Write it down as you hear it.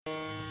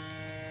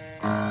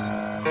Be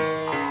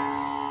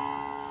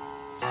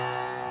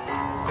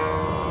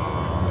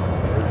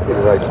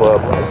the right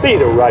club. Be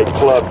the right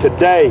club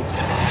today.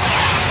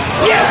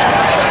 Yes!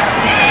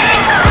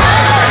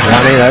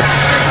 Johnny, that's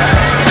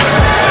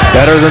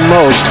better than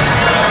most.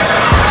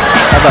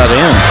 How about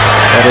in?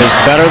 That is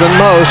better than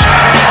most.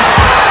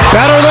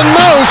 Better than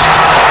most!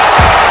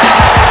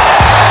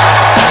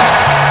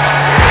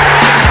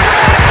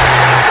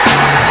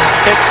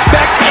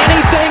 Expect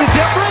anything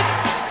different?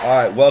 All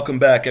right, welcome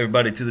back,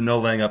 everybody, to the No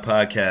Laying Up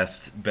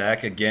podcast.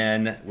 Back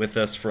again with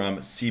us from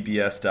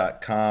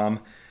CBS.com.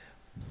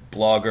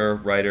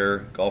 Blogger,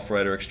 writer, golf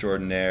writer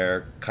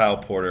extraordinaire, Kyle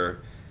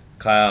Porter.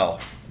 Kyle,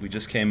 we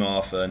just came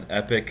off an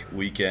epic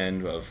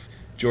weekend of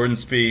Jordan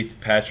Spieth,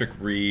 Patrick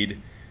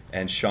Reed,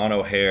 and Sean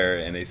O'Haire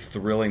in a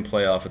thrilling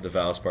playoff at the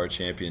Valspar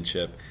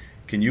Championship.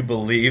 Can you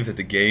believe that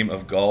the game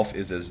of golf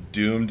is as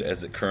doomed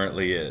as it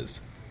currently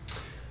is?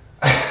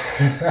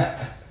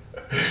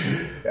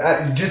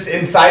 Just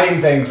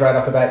inciting things right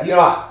off the bat. You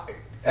know,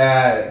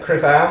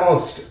 Chris, I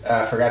almost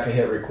forgot to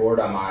hit record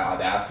on my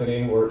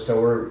Audacity.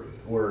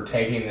 We're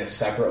taping this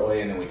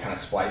separately, and then we kind of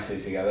splice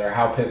these together.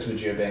 How pissed would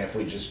you have been if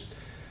we just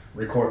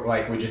record,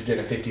 like we just did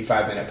a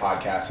 55-minute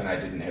podcast and I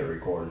didn't hit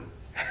record?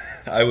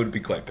 I would be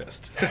quite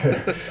pissed.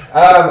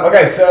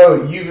 Okay,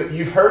 so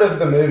you've heard of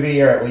the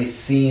movie, or at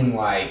least seen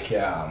like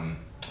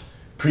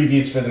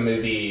previews for the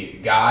movie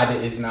God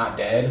Is Not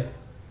Dead?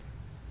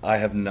 I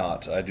have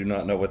not. I do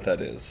not know what that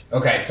is.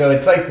 Okay, so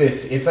it's like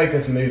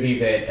this movie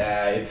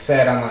that it's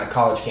set on a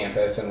college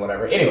campus and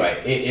whatever.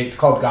 Anyway, it's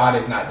called God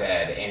Is Not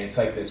Dead, and it's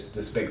like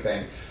this big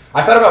thing.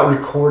 I thought about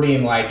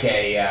recording like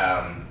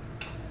a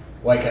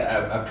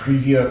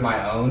preview of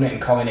my own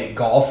and calling it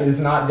Golf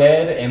Is Not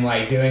Dead, and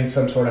like doing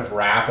some sort of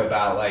rap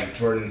about like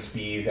Jordan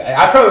Spieth.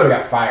 I probably would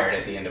have got fired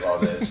at the end of all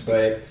this,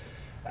 but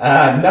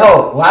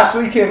no. Last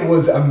weekend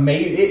was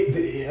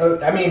amazing.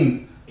 I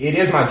mean, it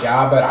is my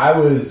job, but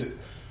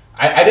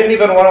I didn't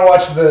even want to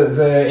watch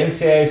the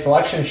NCAA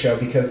selection show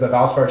because the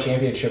Valspar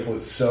Championship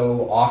was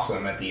so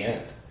awesome at the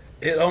end.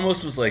 It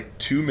almost was like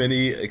too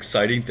many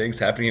exciting things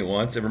happening at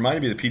once. It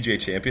reminded me of the PGA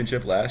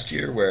Championship last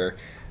year, where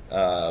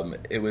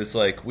it was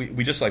like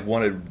we just like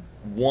wanted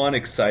one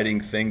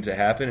exciting thing to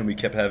happen, and we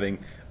kept having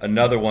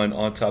another one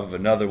on top of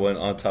another one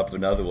on top of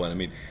another one. I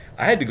mean,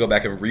 I had to go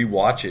back and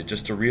rewatch it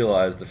just to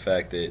realize the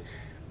fact that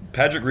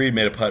Patrick Reed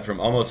made a putt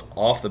from almost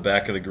off the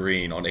back of the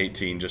green on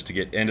 18 just to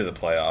get into the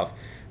playoff.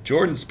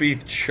 Jordan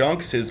Spieth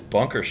chunks his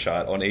bunker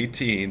shot on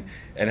 18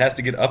 and has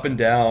to get up and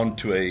down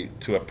to a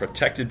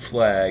protected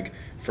flag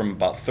from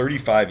about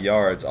 35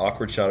 yards,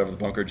 awkward shot over the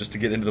bunker, just to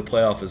get into the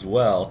playoff as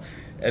well.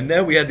 And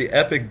then we had the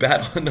epic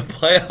battle in the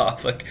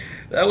playoff. Like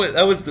that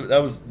was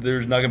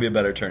there's not going to be a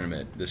better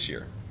tournament this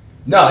year.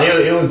 No,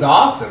 it was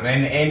awesome,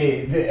 and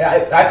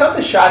I thought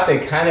the shot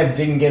that kind of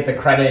didn't get the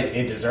credit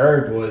it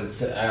deserved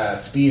was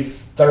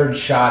Spieth's third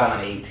shot on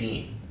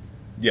 18.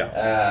 Yeah.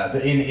 On the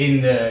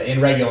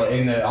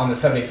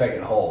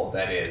 72nd hole,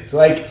 that is.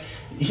 Like,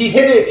 he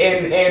hit it,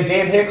 and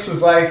Dan Hicks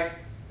was like,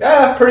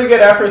 yeah, pretty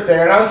good effort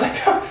there. And I was like,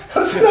 that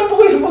was an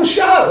unbelievable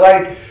shot.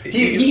 Like,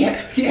 he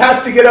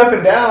has to get up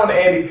and down,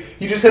 and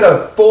he just hit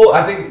a full,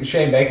 I think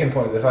Shane Bacon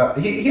pointed this out,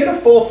 he hit a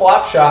full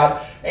flop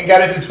shot and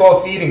got it to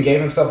 12 feet and gave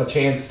himself a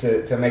chance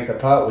to make the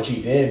putt, which he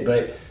did.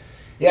 But,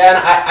 yeah, and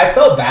I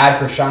felt bad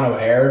for Sean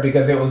O'Haire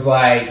because it was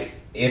like,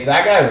 if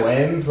that guy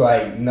wins,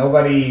 like,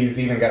 nobody's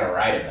even going to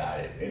write about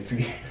it.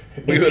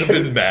 We would have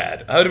been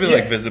mad. I would have been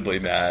like visibly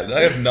mad.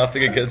 I have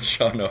nothing against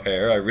Sean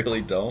O'Haire. I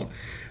really don't.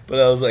 But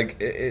I was like,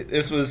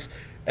 this was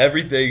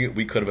everything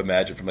we could have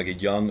imagined from like a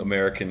young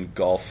American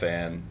golf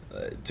fan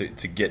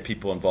to get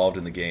people involved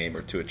in the game,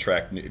 or to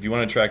attract. If you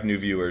want to attract new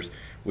viewers,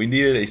 we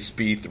needed a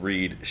Spieth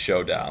Reed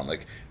showdown.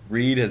 Like,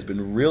 Reed has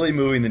been really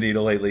moving the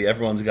needle lately.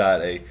 Everyone's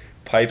got a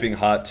piping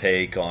hot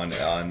take on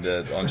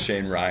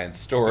Shane Ryan's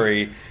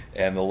story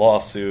and the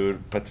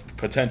lawsuit,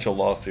 potential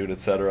lawsuit,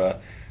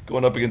 etc.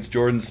 Going up against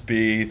Jordan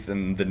Spieth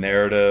and the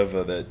narrative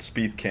that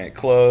Spieth can't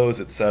close,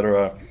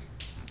 etc.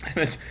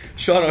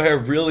 Sean O'Haire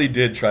really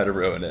did try to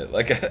ruin it.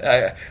 Like,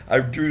 I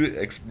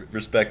do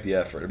respect the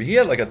effort. I mean, he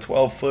had like a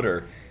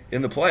 12-footer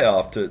in the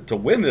playoff to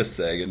win this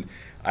thing, and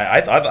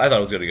I thought it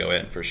was going to go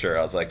in for sure.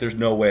 I was like, there's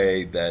no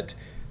way that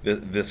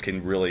this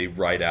can really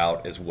write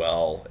out as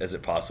well as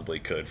it possibly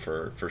could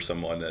for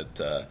someone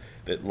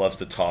that loves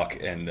to talk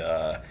and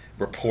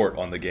report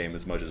on the game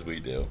as much as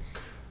we do.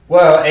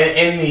 Well,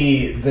 and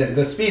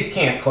the Spieth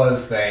can't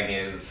close thing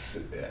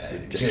is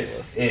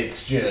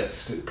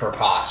just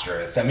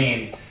preposterous. I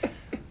mean,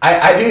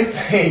 I do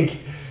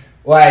think,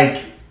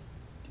 like,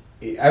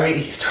 I mean,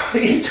 he's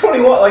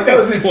 21. Like, that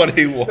was his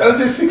 21. That was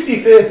his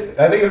 65th.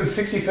 I think it was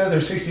 65th or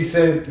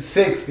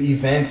 66th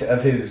event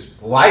of his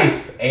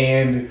life,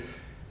 and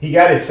he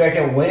got his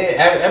second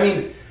win. I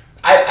mean,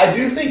 I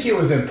do think it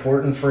was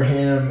important for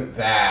him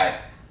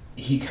that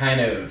he kind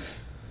of.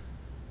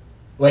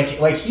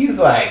 Like he's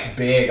like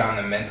big on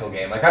the mental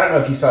game. Like, I don't know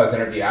if you saw his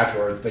interview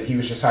afterwards, but he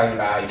was just talking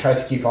about how he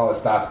tries to keep all his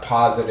thoughts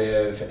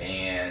positive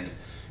and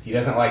he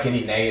doesn't like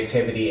any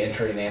negativity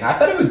entering in. I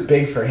thought it was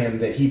big for him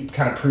that he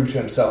kind of proved to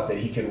himself that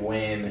he could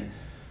win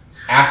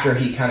after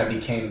he kind of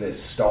became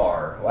this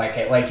star.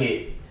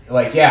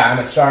 Yeah, I'm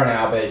a star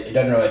now, but it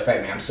doesn't really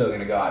affect me. I'm still going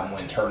to go out and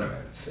win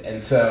tournaments.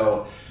 And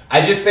so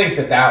I just think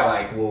that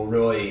like will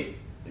really,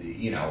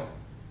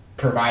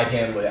 provide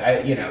him with,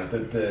 I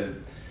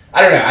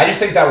don't know. I just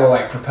think that will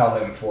like propel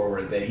him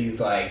forward. That he's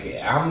like,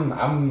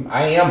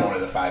 I am one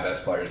of the 5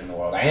 best players in the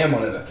world. I am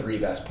one of the 3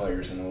 best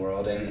players in the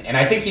world. And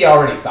I think he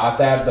already thought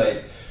that,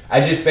 but I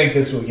just think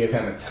this will give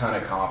him a ton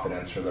of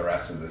confidence for the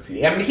rest of the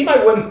season. I mean, he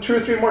might win 2 or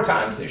 3 more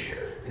times this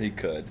year. He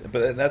could,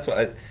 but that's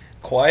why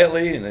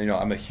quietly, and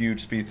I'm a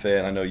huge Spieth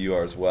fan. I know you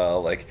are as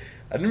well. Like,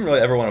 I didn't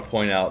really ever want to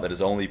point out that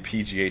his only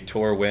PGA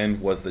Tour win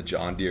was the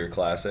John Deere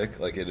Classic.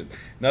 Like,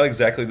 not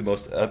exactly the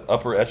most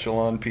upper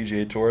echelon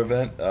PGA Tour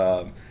event.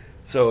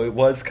 So it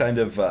was kind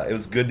of it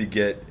was good to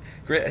get.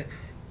 Great.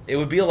 It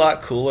would be a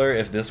lot cooler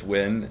if this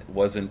win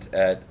wasn't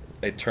at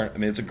a I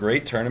mean, it's a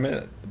great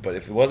tournament, but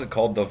if it wasn't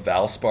called the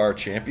Valspar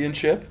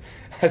Championship,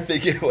 I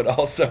think it would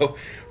also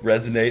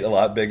resonate a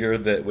lot bigger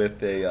with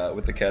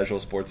the casual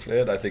sports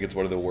fan. I think it's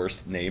one of the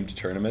worst named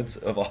tournaments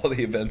of all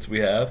the events we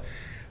have.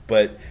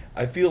 But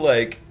I feel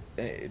like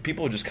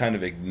people just kind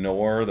of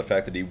ignore the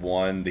fact that he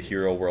won the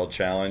Hero World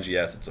Challenge.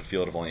 Yes, it's a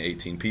field of only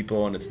 18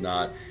 people, and it's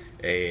not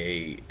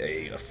a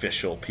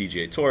official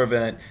PGA Tour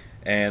event,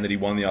 and that he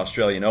won the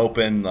Australian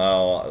Open.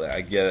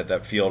 I get it,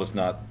 that field is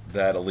not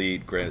that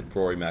elite. Granted,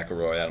 Rory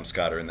McIlroy, Adam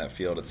Scott are in that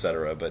field,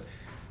 etc. But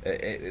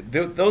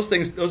those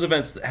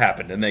events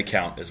happened, and they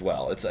count as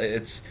well.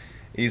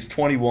 He's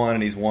 21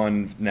 and he's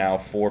won now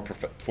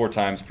four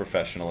times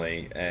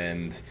professionally,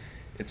 and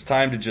it's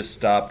time to just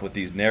stop with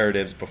these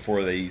narratives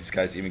before these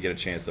guys even get a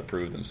chance to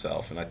prove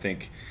themselves. And I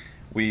think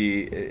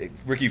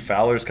Ricky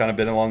Fowler's kind of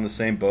been along the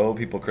same boat.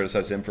 People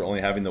criticize him for only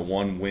having the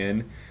 1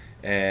 win,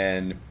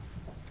 and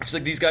it's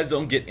like these guys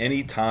don't get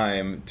any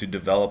time to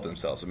develop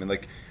themselves. I mean,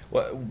 like,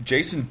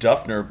 Jason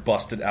Duffner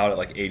busted out at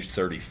like age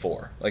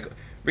 34. Like,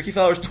 Ricky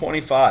Fowler's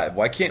 25.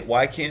 Why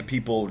can't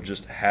people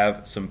just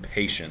have some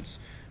patience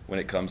when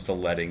it comes to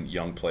letting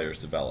young players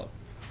develop?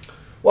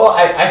 Well,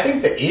 I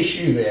think the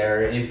issue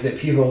there is that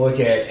people look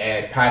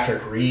at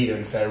Patrick Reed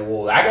and say,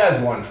 well, that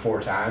guy's won 4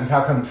 times.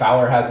 How come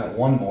Fowler hasn't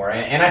won more?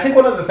 And I think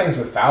one of the things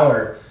with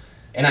Fowler,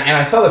 and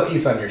I saw the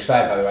piece on your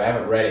site, by the way, I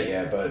haven't read it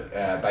yet, but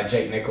by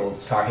Jake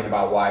Nichols talking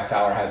about why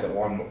Fowler hasn't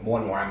won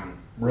more. I'm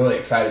really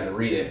excited to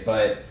read it.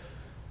 But,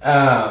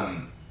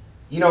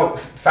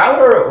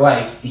 Fowler,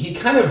 like, he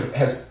kind of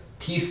has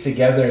pieced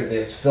together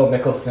this Phil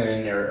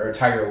Mickelson or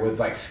Tiger Woods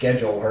like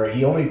schedule where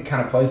he only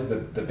kind of plays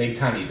the big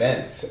time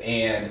events.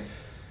 And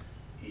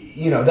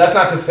that's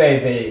not to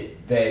say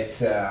that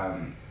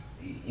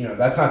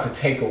that's not to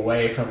take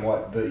away from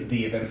what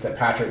the events that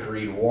Patrick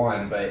Reed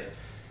won, but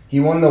he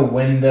won the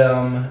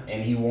Wyndham,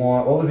 and he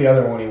won, what was the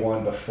other one he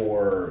won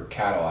before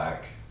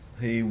Cadillac?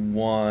 He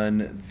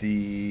won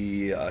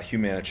the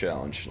Humana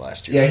Challenge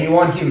last year. Yeah, he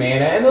won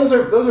Humana, and those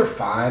are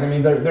fine. I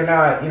mean, they're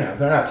not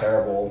they're not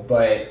terrible,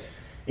 but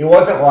it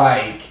wasn't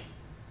like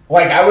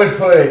I would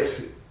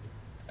put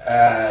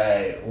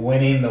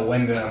winning the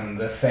Wyndham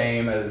the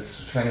same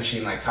as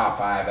finishing like top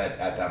 5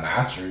 at the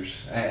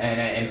Masters,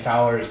 and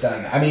Fowler's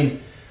done. I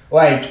mean,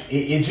 like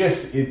it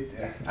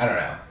I don't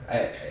know.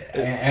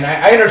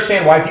 I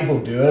understand why people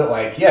do it.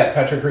 Like, yes,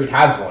 Patrick Reed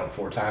has won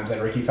 4 times,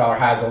 and Ricky Fowler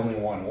has only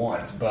won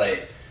once,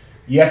 but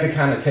you have to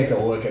kind of take a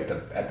look at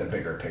the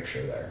bigger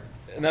picture there.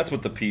 And that's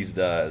what the piece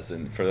does.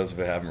 And for those of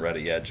you who haven't read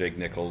it yet, Jake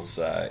Nichols,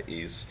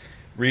 he's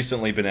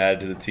recently been added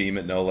to the team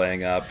at No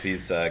Laying Up.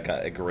 He's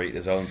got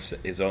his own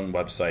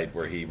website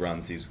where he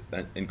runs these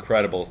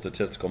incredible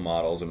statistical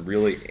models and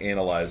really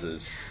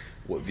analyzes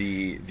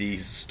the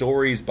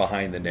stories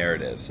behind the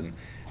narratives. And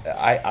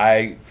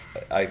I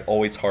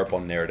always harp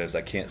on narratives.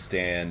 I can't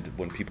stand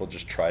when people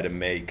just try to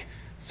make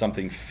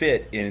something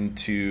fit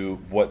into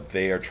what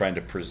they are trying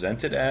to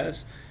present it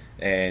as.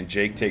 And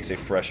Jake takes a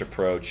fresh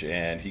approach,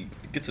 and he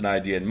gets an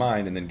idea in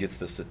mind and then gets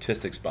the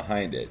statistics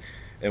behind it.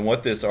 And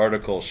what this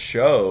article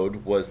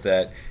showed was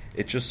that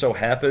it just so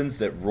happens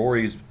that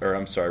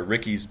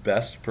Ricky's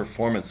best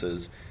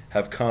performances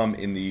have come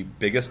in the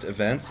biggest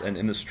events and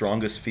in the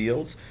strongest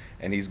fields,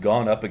 and he's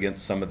gone up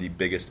against some of the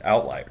biggest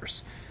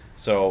outliers.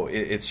 So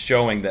it's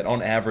showing that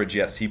on average,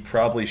 yes, he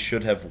probably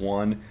should have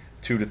won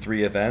 2 to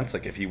 3 events.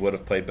 Like, if he would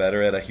have played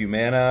better at a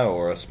Humana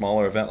or a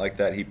smaller event like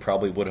that, he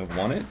probably would have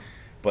won it.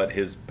 But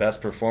his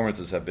best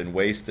performances have been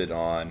wasted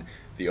on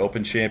the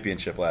Open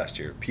Championship last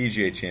year,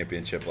 PGA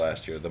Championship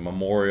last year, the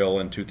Memorial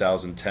in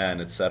 2010,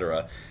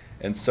 etc.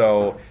 And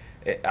so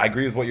I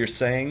agree with what you're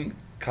saying,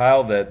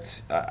 Kyle,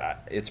 that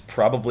it's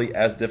probably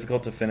as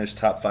difficult to finish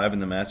top 5 in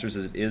the Masters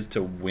as it is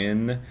to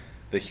win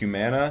the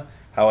Humana.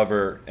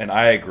 However, and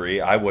I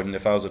agree, I wouldn't,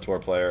 if I was a tour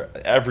player,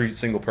 every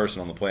single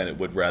person on the planet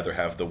would rather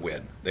have the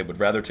win. They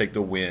would rather take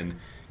the win,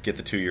 get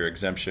the 2-year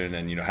exemption,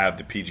 and have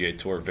the PGA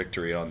Tour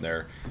victory on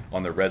their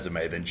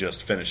resume than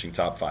just finishing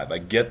top 5. I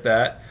get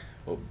that.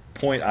 The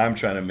point I'm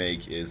trying to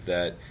make is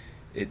that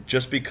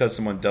just because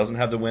someone doesn't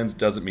have the wins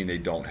doesn't mean they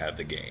don't have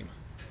the game.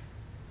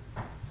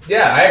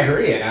 Yeah, I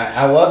agree, and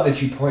I love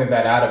that you pointed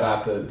that out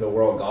about the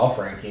world golf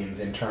rankings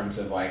in terms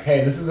of like,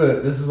 hey, this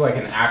is like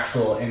an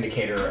actual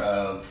indicator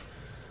of,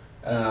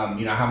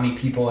 how many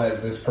people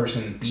has this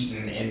person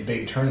beaten in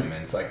big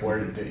tournaments, like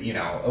where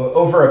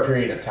over a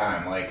period of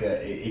time. Like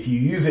if you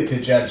use it to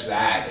judge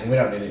that, and we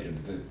don't need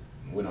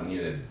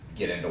to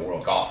get into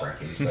world golf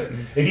rankings, but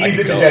if you use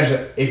it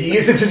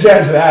to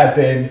judge that,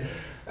 then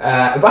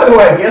by the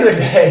way, the other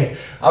day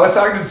I was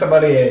talking to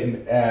somebody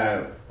and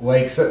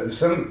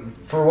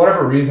for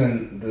whatever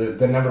reason,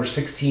 the number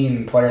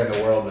 16 player in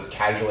the world was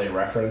casually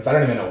referenced. I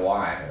don't even know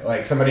why.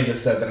 Like, somebody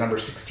just said the number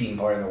 16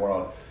 player in the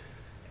world.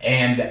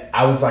 And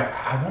I was like,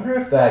 I wonder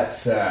if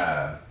that's...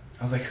 I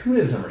was like, who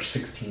is number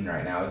 16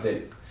 right now? Is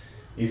it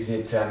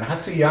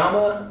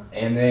Matsuyama?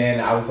 And then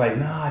I was like,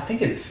 no, I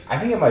think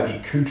it might be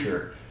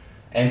Kuchar.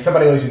 And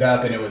somebody looked it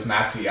up, and it was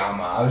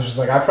Matsuyama. I was just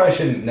like, I probably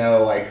shouldn't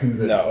know, like, who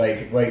the... No.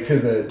 Like to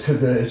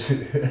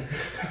the...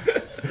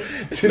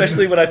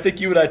 Especially when I think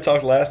you and I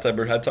talked last time,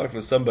 or I talked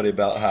with somebody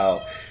about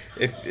how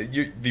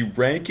the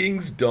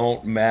rankings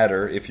don't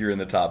matter if you're in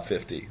the top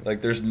 50.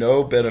 Like, there's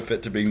no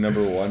benefit to being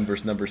number 1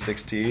 versus number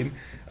 16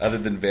 other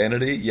than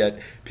vanity,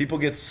 yet people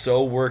get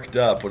so worked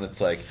up when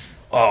it's like,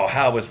 oh,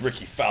 how was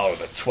Ricky Fowler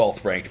the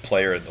 12th ranked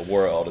player in the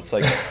world? It's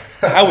like,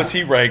 how was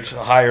he ranked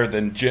higher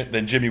than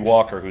Jimmy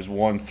Walker, who's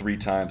won 3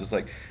 times? It's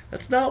like,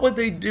 that's not what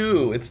they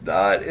do. It's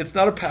not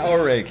a power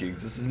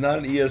rankings. This is not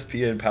an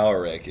ESPN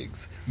power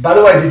rankings. By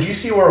the way, did you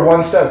see we're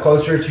one step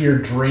closer to your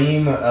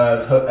dream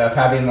of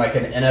having like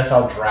an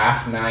NFL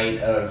draft night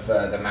of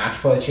the match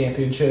play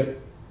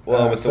championship?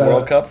 Well, with the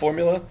World Cup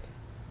formula?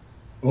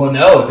 Well,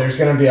 no, there's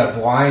going to be a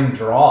blind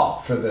draw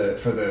for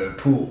the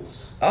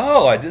pools.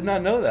 Oh, I did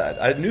not know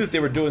that. I knew that they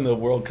were doing the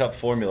World Cup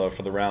formula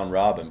for the round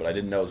robin, but I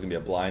didn't know it was going to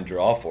be a blind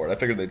draw for it. I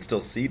figured they'd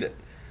still seed it.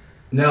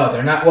 No,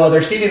 they're not. Well,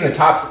 they're seeding the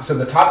top. So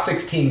the top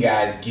 16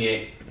 guys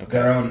get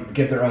their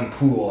own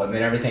pool, and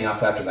then everything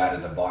else after that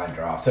is a blind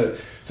draw. So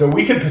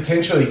we could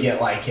potentially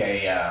get like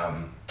a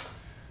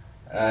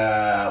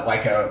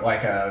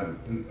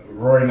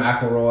Rory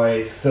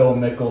McIlroy, Phil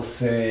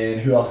Mickelson.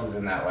 Who else is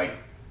in that like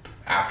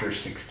after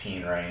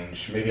 16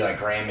 range? Maybe like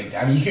Graham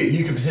McDowell. I mean,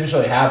 you could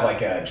potentially have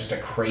like just a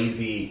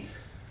crazy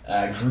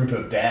group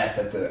of death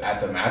at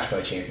the match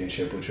play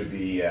championship, which would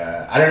be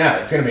I don't know.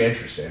 It's going to be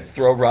interesting.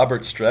 Throw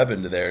Robert Streb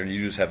into there, and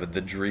you just have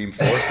the dream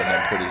foursome.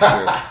 I'm pretty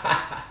sure.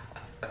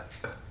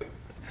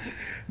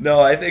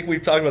 No, I think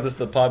we've talked about this in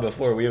the pod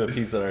before. We have a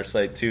piece on our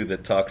site too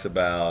that talks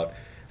about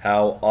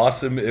how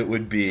awesome it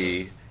would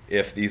be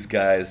if these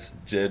guys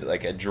did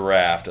like a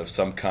draft of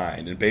some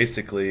kind, and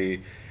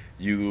basically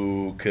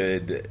you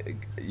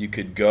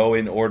could go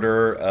in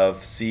order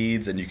of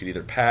seeds, and you could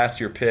either pass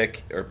your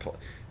pick or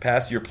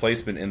pass your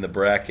placement in the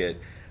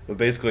bracket. But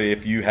basically,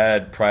 if you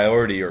had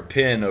priority or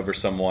pin over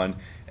someone,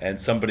 and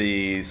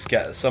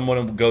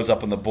someone goes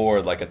up on the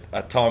board like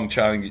a Tong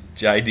Chang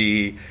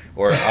Jaidi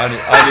or or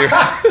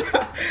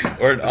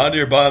an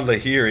Anirban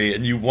Lahiri,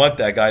 and you want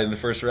that guy in the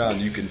first round,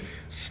 you can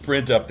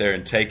sprint up there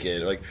and take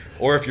it.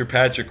 Or if you're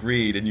Patrick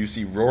Reed and you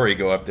see Rory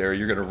go up there,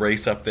 you're going to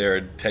race up there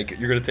and take it.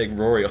 You're going to take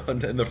Rory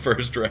on in the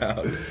first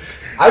round.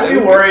 I'd be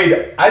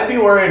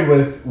worried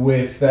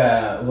with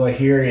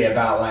Lahiri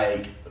about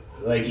like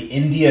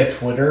India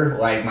Twitter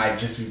might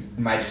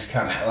just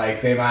come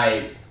out they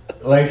might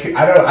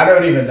I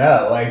don't even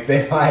know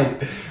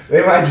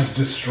they might just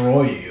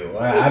destroy you.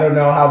 I don't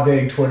know how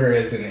big Twitter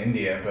is in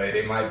India, but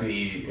it might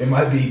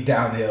be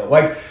downhill.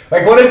 What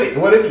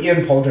if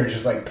Ian Poulter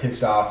just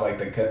pissed off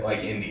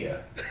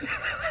India?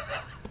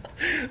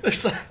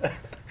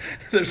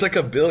 There's like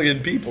a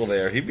billion people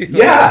there. He'd be in a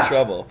lot of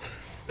trouble.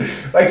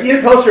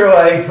 Ian Poulter,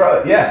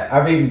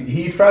 I mean,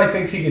 he probably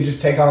thinks he could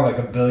just take on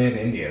a billion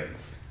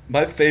Indians.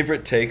 My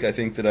favorite take I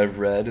think that I've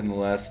read in the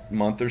last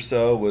month or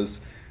so was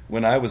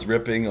when I was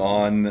ripping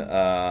on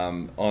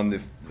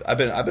the. I've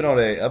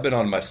been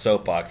on my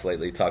soapbox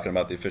lately talking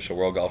about the official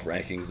world golf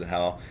rankings and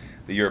how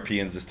the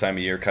Europeans this time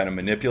of year kind of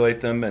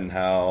manipulate them, and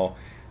how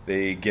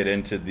they get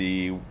into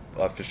the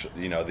official,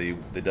 the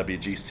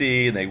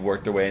WGC, and they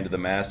work their way into the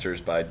Masters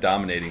by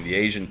dominating the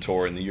Asian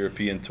Tour and the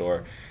European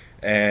Tour.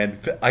 And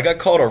I got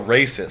called a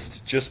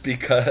racist just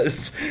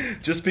because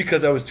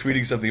I was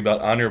tweeting something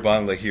about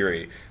Anirban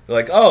Lahiri. They're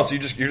like, "Oh, so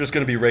you're just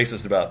going to be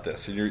racist about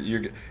this?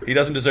 And he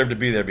doesn't deserve to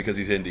be there because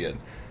he's Indian."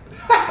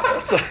 I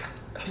was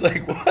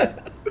like,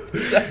 "What?"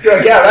 You're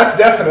like, yeah, that's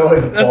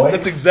definitely the point.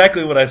 That's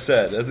exactly what I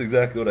said.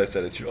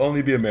 It should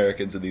only be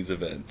Americans in these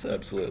events.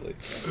 Absolutely.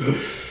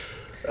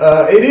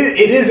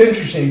 It is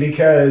interesting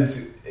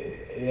because.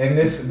 And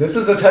this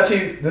is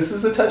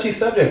a touchy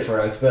subject for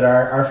us, but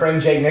our friend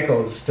Jake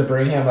Nichols, to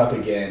bring him up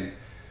again,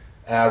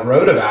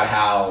 wrote about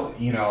how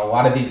a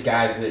lot of these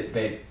guys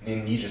that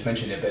and you just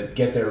mentioned it, but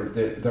get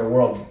their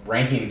world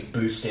rankings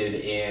boosted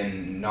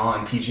in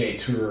non-PGA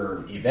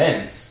Tour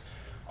events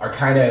are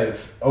kind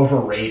of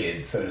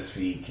overrated, so to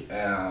speak.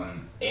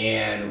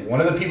 And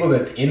one of the people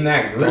that's in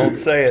that group, don't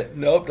say it.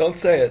 Nope, don't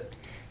say it.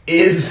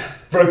 Is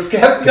Brooks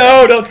Koepka.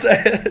 No, don't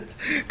say it.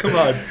 Come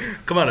on.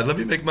 Let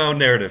me make my own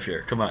narrative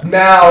here. Come on.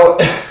 Now,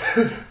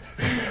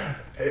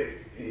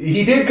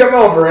 he did come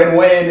over and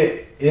win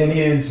in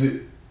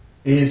his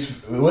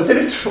was that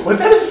his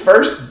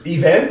first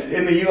event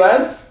in the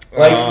U.S.?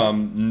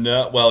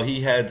 No. Well,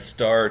 he had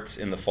starts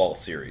in the fall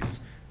series.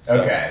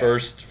 So okay.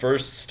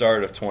 First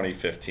start of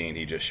 2015,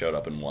 he just showed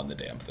up and won the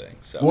damn thing.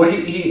 So well,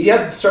 he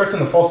had starts in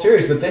the fall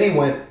series, but then he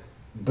went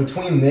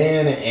between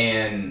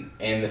then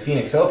and the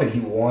Phoenix Open. He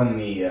won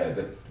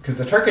the because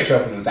the Turkish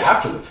Open was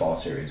after the fall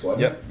series,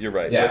 wasn't it? Yep, you're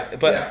right. Yeah,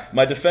 but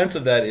my defense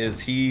of that is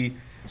he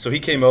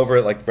came over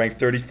at like ranked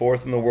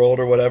 34th in the world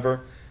or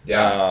whatever.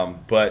 Yeah.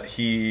 But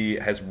he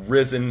has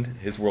risen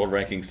his world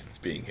ranking since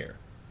being here.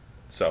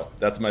 So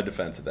that's my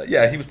defense of that.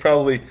 Yeah, he was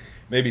probably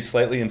maybe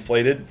slightly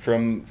inflated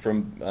from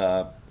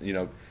the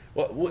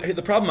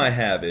problem I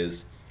have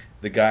is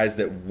the guys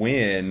that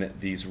win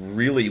these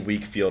really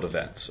weak field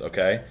events,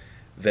 okay?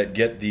 That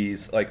get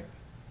these like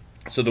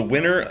so the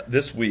winner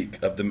this week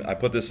I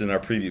put this in our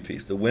preview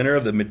piece. The winner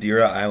of the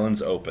Madeira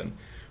Islands Open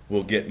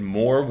will get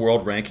more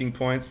world ranking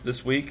points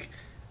this week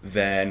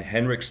than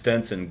Henrik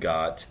Stenson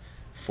got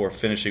for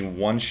finishing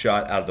one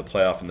shot out of the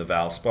playoff in the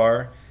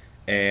Valspar.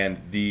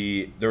 And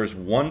there is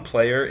one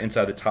player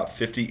inside the top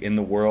 50 in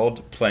the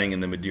world playing in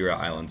the Madeira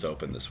Islands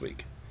Open this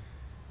week.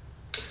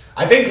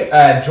 I think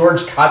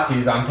George Kotze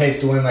is on pace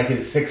to win like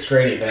his 6th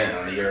straight event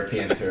on the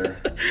European Tour.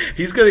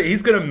 He's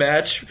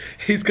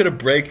gonna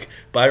break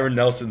Byron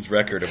Nelson's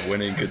record of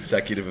winning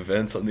consecutive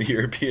events on the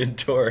European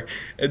Tour,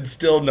 and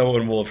still no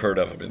one will have heard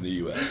of him in the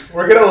U.S.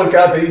 We're gonna look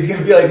up and he's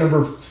gonna be like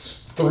number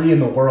 3 in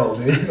the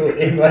world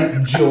in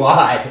like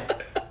July.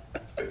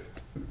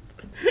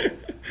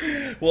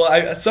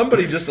 Well,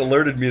 somebody just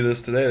alerted me to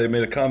this today. They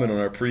made a comment on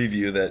our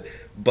preview that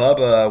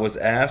Bubba was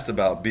asked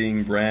about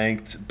being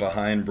ranked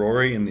behind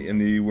Rory in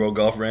the World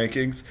Golf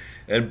Rankings,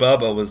 and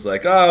Bubba was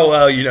like, "Oh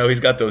well, he's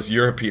got those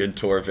European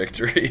Tour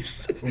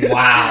victories."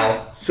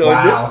 Wow! So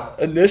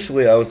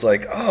initially, I was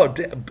like, "Oh,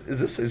 damn,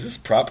 is this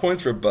prop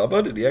points for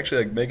Bubba? Did he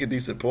actually make a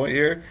decent point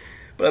here?"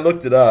 But I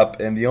looked it up,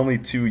 and the only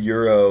 2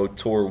 Euro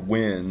Tour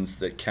wins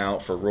that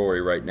count for Rory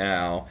right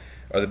now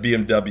are the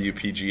BMW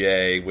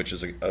PGA, which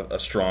is a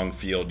strong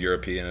field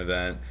European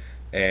event,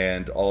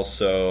 and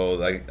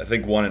also I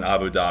think one in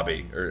Abu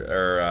Dhabi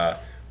or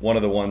one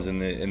of the ones in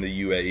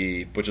the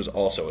UAE, which is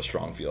also a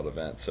strong field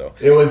event. So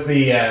it was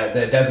the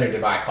Desert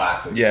Dubai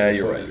Classic. Yeah,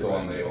 you're right. Is the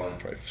one they won.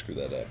 Probably screw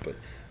that up, but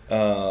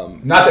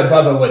not that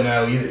Bubba would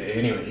know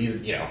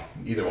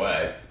either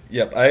way.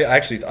 Yep,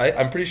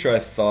 I'm pretty sure I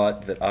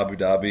thought that Abu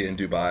Dhabi and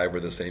Dubai were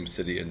the same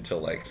city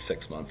until like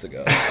 6 months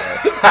ago. So.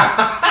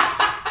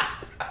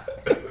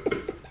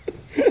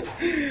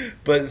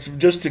 But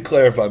just to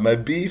clarify, my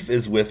beef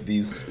is with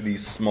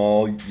these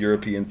small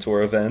European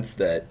Tour events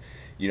that,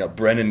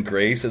 Brendan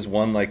Grace has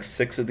won like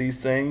 6 of these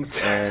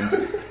things, and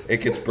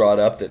it gets brought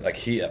up that like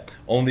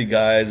only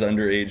guys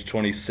under age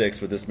 26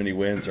 with this many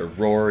wins are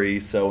Rory,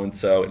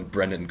 so-and-so, and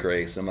Brendan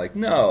Grace. I'm like,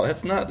 no,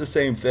 that's not the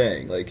same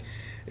thing. Like,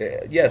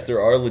 yes,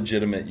 there are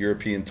legitimate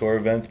European Tour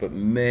events, but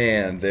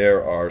man,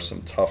 there are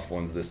some tough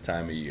ones this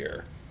time of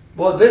year.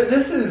 Well,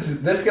 this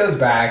goes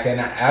back, and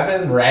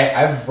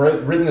I've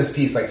written this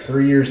piece like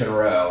 3 years in a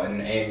row,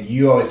 and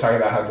you always talk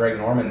about how Greg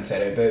Norman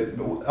said it,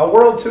 but a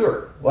world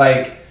tour,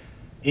 like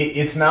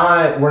it's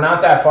not, we're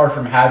not that far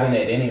from having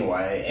it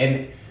anyway,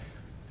 and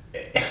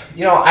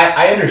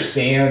I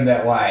understand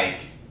that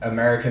like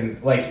American,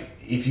 like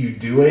if you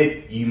do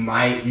it, you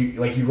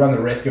run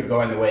the risk of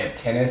going the way of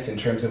tennis in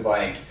terms of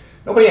like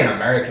nobody in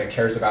America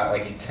cares about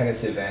like a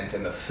tennis event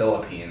in the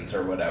Philippines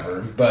or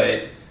whatever,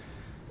 but.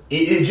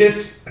 It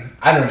just,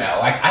 I don't know,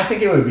 like, I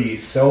think it would be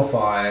so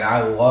fun, and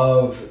I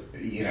love,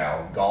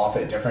 golf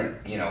at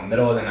different,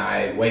 middle of the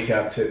night, wake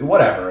up to,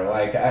 whatever,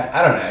 like,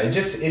 I don't know, it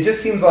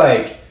just seems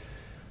like,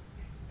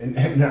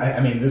 I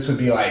mean, this would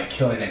be like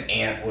killing an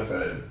ant with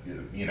a,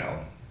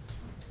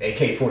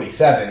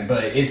 AK-47,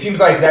 but it seems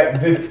like that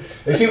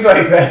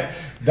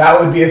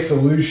would be a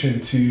solution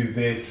to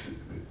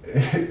this,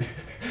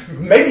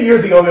 maybe you're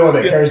the only one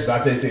that cares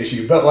about this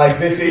issue, but like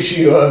this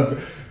issue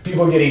of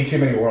people getting too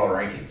many world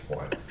rankings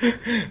points.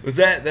 Was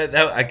that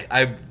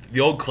the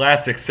old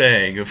classic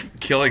saying of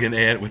killing an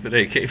ant with an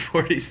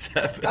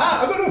AK-47?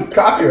 I'm going to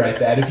copyright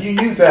that. If you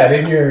use that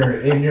in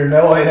your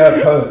no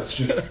layup post,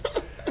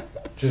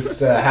 just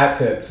hat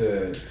tip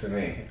to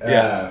me.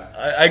 Yeah,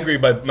 I agree.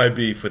 My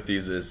beef with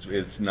these is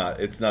it's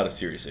not a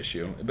serious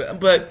issue,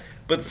 but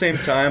at the same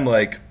time,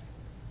 like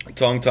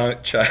Tong Chai,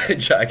 I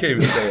can't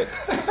even say it.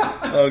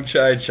 Tong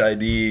Chai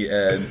Di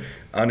and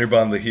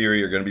Anirban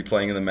Lahiri are going to be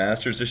playing in the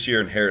Masters this year,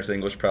 and Harris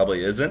English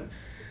probably isn't.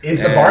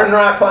 Is the Barn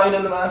Rat playing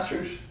in the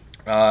Masters?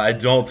 I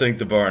don't think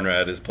the Barn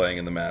Rat is playing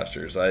in the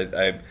Masters.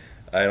 I'd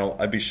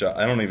be shocked.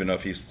 I don't even know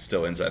if he's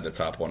still inside the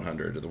top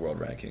 100 of the world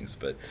rankings.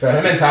 But so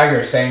him and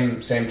Tiger,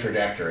 same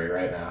trajectory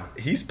right now.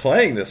 He's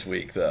playing this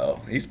week though.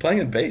 He's playing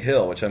in Bay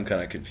Hill, which I'm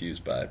kind of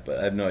confused by. But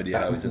I have no idea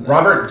how he's in that.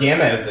 Robert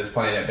Gamez is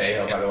playing at Bay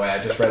Hill, by the way.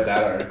 I just read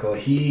that article.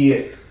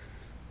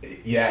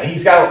 Yeah,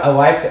 he's got a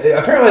lifetime.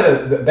 Apparently,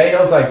 the Bay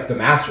Hill's like the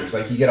Masters.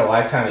 Like, you get a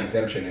lifetime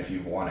exemption if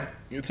you've won it.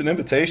 It's an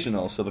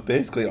invitational, so that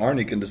basically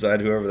Arnie can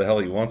decide whoever the hell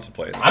he wants to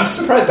play. I'm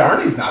surprised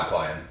Arnie's not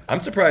playing. I'm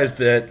surprised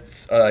that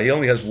he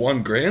only has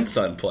one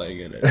grandson playing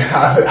in it.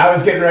 I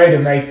was getting ready to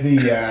make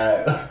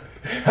the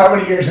how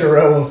many years in a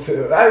row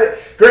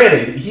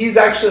granted, he's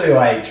actually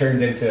like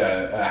turned into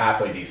a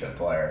halfway decent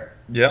player.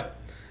 Yeah.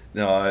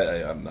 No,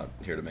 I'm not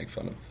here to make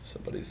fun of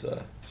somebody's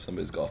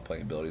golf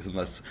playing abilities,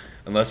 unless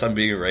I'm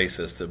being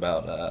racist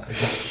about.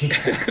 Do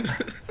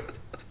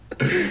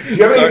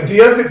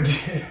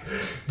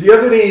you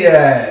have any?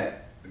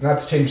 Not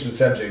to change the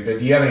subject, but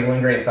do you have any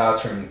lingering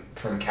thoughts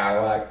from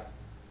Cadillac?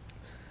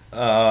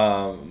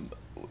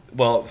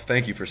 Well,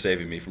 thank you for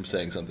saving me from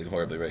saying something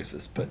horribly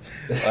racist. But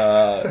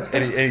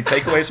any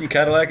takeaways from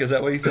Cadillac? Is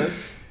that what you said?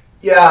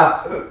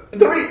 Yeah,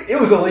 it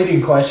was a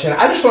leading question.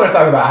 I just want to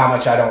talk about how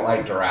much I don't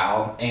like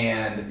Doral,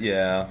 and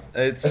yeah,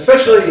 it's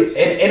especially,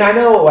 and I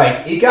know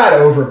like it got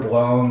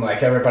overblown.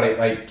 Like everybody,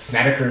 like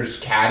Snedeker's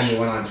caddy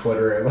went on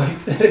Twitter and like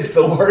said it's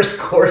the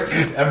worst course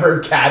he's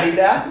ever caddied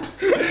at.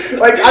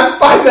 Like I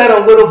find that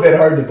a little bit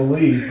hard to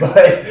believe,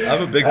 but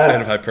I'm a big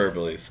fan of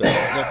hyperbole. So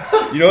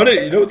you know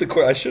what the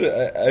course I should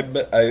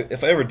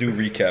if I ever do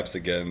recaps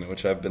again,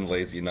 which I've been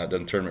lazy and not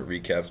done tournament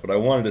recaps, but I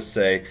wanted to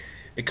say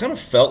it kind of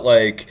felt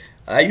like.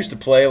 I used to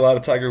play a lot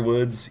of Tiger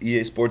Woods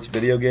EA Sports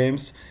video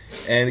games,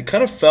 and it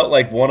kind of felt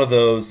like one of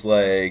those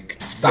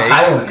like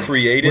fake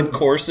created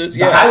courses.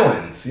 The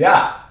Highlands,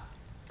 yeah.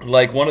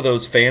 Like one of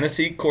those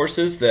fantasy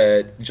courses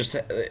that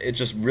it's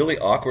just really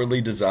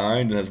awkwardly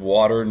designed and has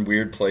water in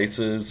weird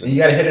places. And you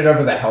got to hit it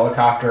over the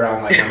helicopter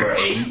on like number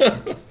 8.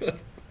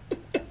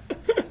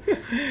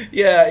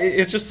 Yeah,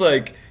 it's just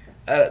like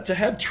to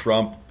have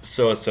Trump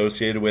so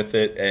associated with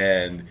it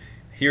and.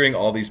 Hearing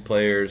all these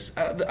players,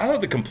 I thought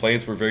the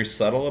complaints were very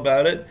subtle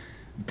about it,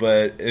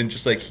 and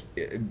just like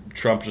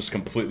Trump just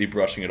completely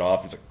brushing it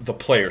off. It's like, the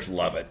players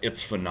love it.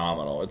 It's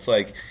phenomenal. It's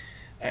like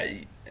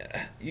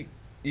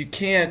you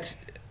can't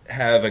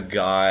have a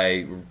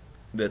guy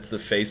that's the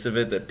face of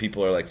it that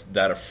people are like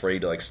that afraid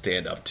to like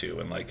stand up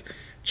to and like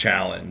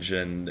challenge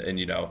and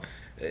you know,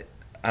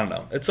 I don't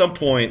know. At some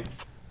point,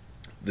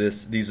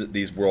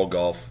 these World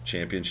Golf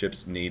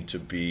Championships need to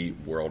be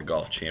World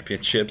Golf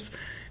Championships.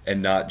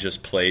 And not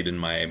just played in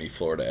Miami,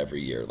 Florida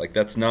every year. Like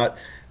this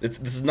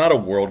is not a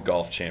World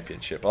Golf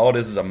Championship. All it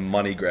is a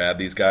money grab.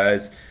 These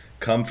guys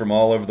come from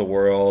all over the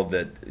world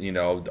that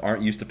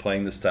aren't used to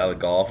playing this style of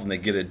golf, and they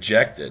get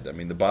ejected. I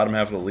mean, the bottom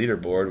half of the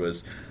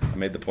leaderboard I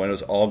made the point it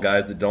was all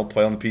guys that don't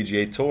play on the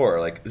PGA Tour.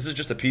 Like this is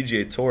just a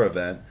PGA Tour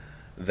event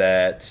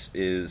that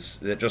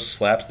just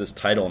slaps this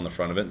title in the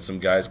front of it, and some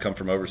guys come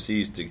from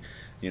overseas to,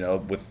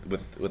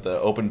 with an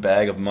open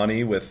bag of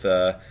money with.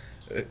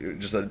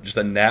 Just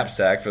a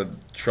knapsack for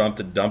Trump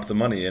to dump the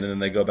money in, and then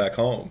they go back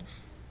home.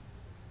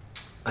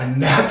 A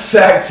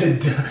knapsack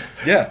to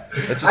yeah.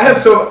 I have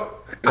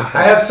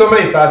so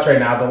many thoughts right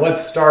now, but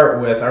let's start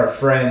with our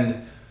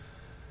friend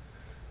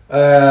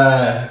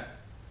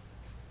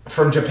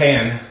from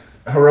Japan,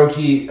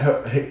 Hiroyuki.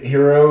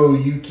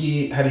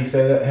 How do you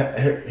say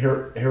that?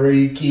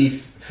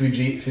 Hiroyuki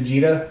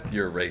Fujita.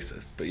 You're a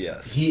racist, but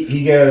yes.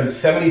 He goes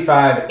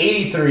 75,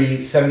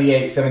 83,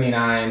 78,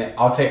 79.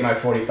 I'll take my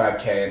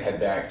 45K and head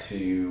back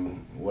to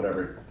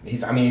whatever. He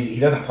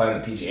doesn't play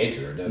on the PGA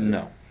Tour, does he?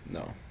 No.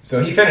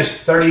 So he finished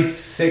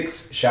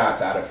 36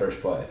 shots out of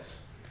first place.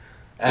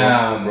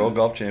 World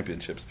Golf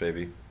Championships,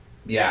 baby.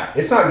 Yeah,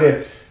 it's not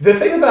good. The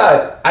thing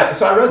about I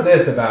read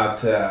this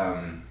about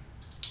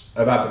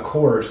the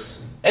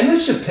course, and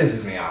this just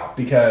pisses me off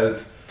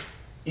because.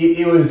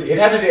 It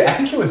had to do. I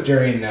think it was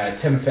during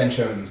Tim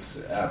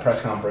Fincham's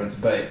press conference,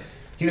 but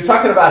he was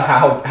talking about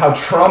how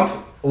Trump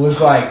was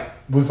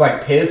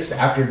pissed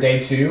after day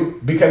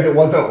 2 because it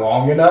wasn't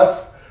long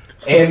enough,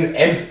 and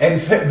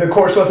the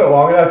course wasn't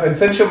long enough, and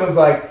Fincham was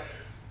like,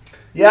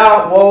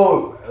 yeah,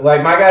 well,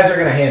 like my guys are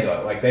gonna handle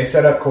it. Like they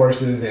set up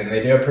courses and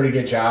they do a pretty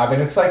good job,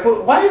 and it's like,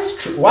 well, why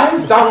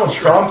is Donald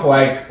Trump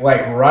like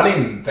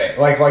running things?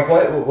 Like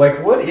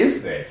what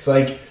is this?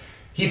 Like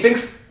he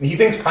thinks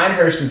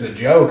Pinehurst is a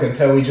joke, and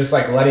so we just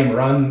like let him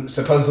run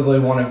supposedly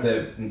one of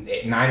the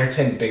 9 or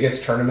 10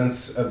 biggest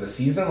tournaments of the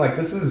season. Like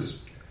this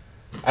is,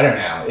 I don't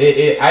know.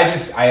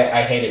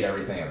 I hated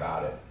everything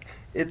about it.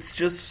 It's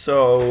just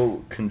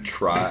so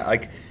contrived.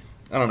 Like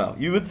I don't know.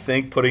 You would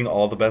think putting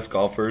all the best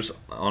golfers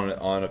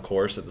on a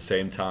course at the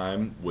same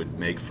time would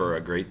make for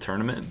a great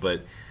tournament,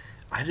 but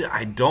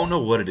I don't know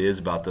what it is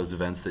about those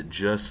events that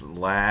just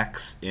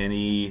lacks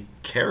any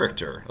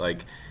character.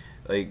 Like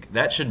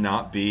that should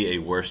not be a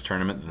worse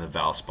tournament than the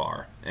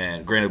Valspar.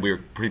 And granted, we were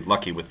pretty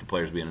lucky with the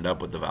players we ended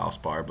up with the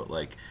Valspar, but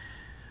like,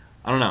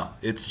 I don't know.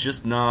 It's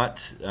just not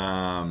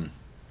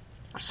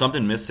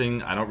something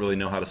missing. I don't really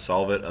know how to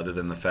solve it other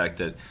than the fact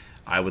that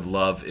I would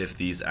love if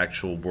these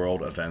actual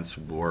world events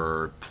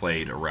were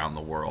played around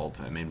the world.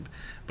 I mean,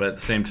 but at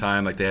the same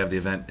time, like they have the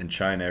event in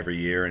China every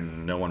year,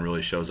 and no one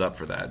really shows up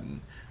for that.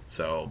 And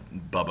So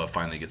Bubba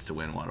finally gets to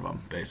win one of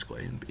them,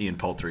 basically. And Ian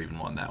Poulter even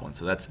won that one.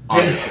 So that's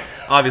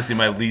obviously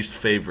my least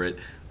favorite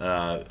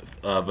of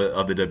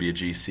the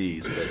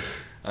WGCs. But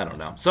I don't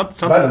know.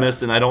 Something's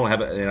missing. I don't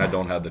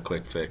have the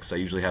quick fix. I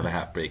usually have a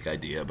half-baked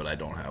idea, but I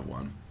don't have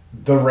one.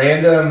 The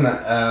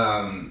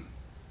random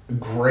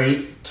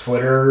great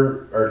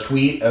Twitter or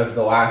tweet of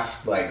the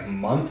last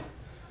month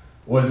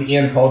was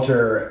Ian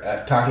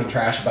Poulter talking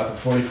trash about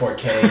the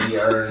 44K he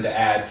earned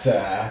at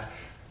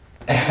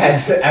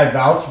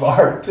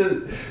Valspar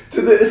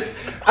to the.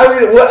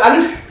 I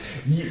mean,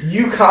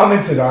 you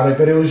commented on it,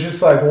 but it was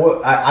just like,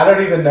 what? I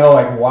don't even know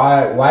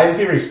why is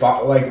he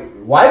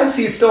why is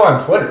he still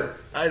on Twitter?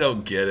 I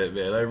don't get it,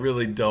 man. I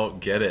really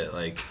don't get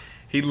it.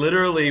 He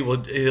literally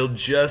he'll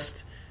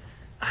just.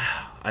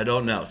 I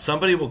don't know.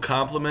 Somebody will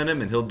compliment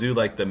him, and he'll do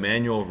the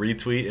manual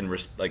retweet and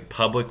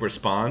public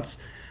response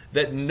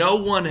that no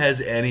one has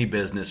any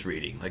business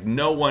reading.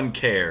 No one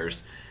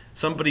cares.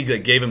 Somebody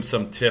gave him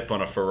some tip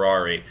on a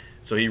Ferrari,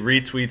 so he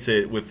retweets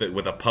it with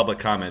a public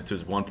comment to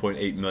his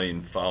 1.8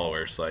 million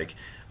followers.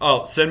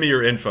 Oh, send me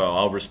your info,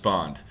 I'll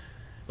respond.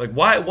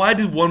 Why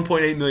do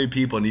 1.8 million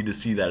people need to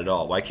see that at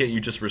all? Why can't you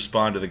just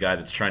respond to the guy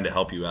that's trying to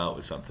help you out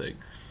with something?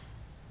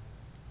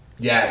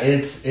 Yeah,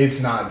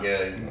 it's not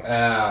good.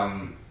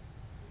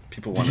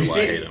 People wonder why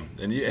I hate him.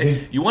 And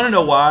you want to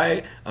know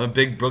why I'm a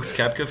big Brooks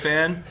Koepka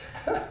fan?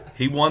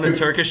 He won the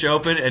Turkish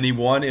Open, and he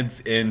won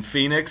in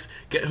Phoenix.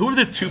 Who are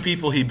the two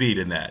people he beat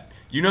in that?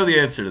 You know the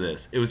answer to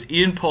this. It was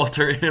Ian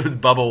Poulter and it was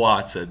Bubba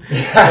Watson.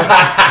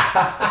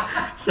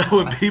 So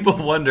when people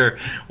wonder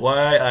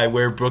why I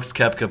wear Brooks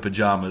Koepka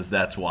pajamas,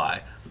 that's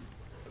why.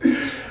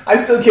 I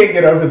still can't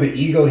get over the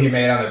eagle he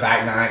made on the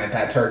back nine at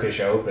that Turkish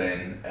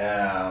Open.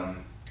 I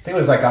think it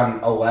was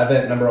on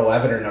number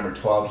 11 or number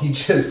 12. He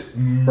just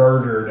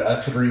murdered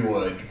a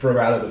 3-wood from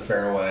out of the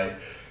fairway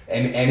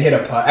and hit a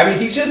putt. I mean,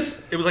 he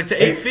just. It was to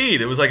 8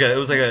 feet. It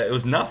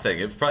was nothing.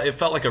 It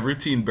felt like a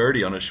routine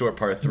birdie on a short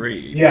par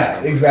 3.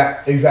 Yeah,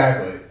 exactly.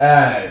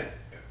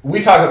 We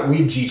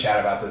G-chat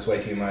about this way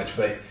too much,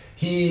 but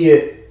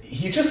he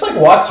just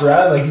walks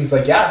around he's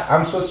yeah,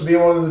 I'm supposed to be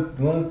one of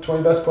the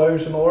 20 best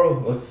players in the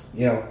world. Let's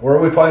where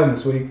are we playing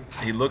this week?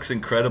 He looks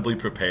incredibly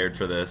prepared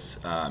for this.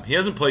 He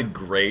hasn't played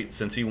great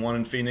since he won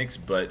in Phoenix,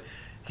 but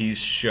he's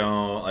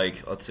shown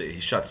let's see, he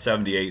shot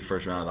 78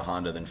 first round of the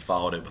Honda, then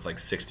followed it with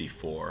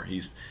 64.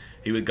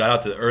 He got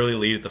out to the early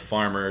lead at the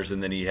Farmers,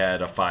 and then he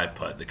had a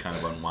 5-putt that kind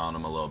of unwound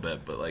him a little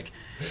bit. But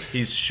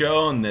he's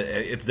shown that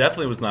it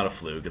definitely was not a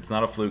fluke. It's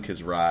not a fluke,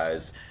 his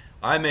rise.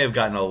 I may have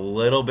gotten a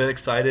little bit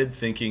excited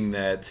thinking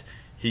that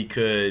he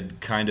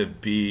could kind of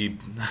be,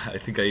 I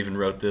think I even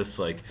wrote this,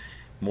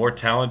 more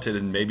talented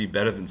and maybe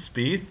better than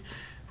Spieth,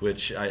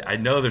 which I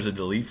know there's a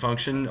delete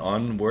function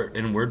in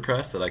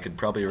WordPress that I could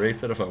probably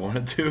erase that if I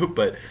wanted to.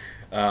 But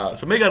so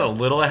I may have got a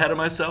little ahead of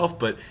myself,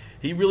 but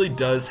he really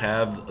does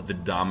have the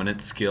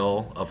dominant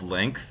skill of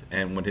length.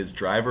 And when his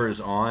driver is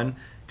on,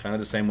 kind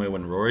of the same way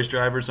when Rory's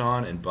driver's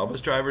on and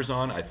Bubba's driver's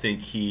on, I think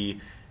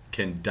he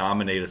can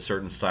dominate a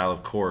certain style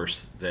of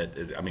course that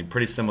is,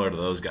 pretty similar to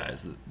those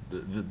guys,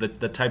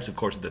 the types of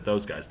courses that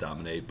those guys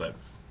dominate. But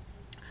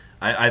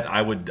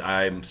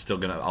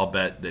I'll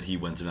bet that he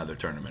wins another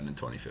tournament in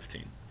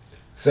 2015.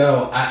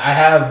 So I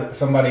have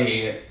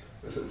somebody,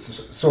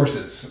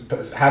 sources,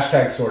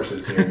 hashtag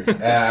sources here.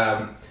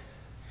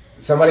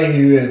 Somebody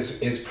who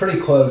is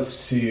pretty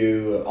close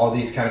to all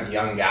these kind of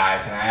young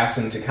guys, and I asked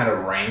him to kind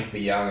of rank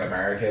the young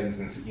Americans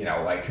and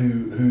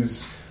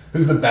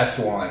who's the best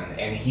one,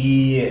 and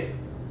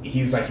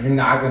he's like, you're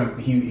not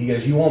gonna. He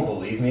goes, you won't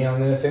believe me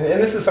on this, and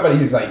this is somebody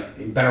who's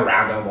been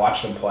around him,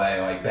 watched him play,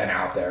 been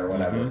out there, or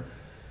whatever. Mm-hmm.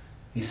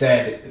 He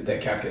said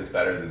that Koepka is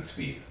better than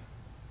Spieth.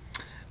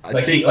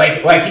 He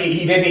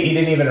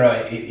didn't even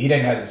really he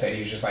didn't hesitate.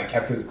 He was just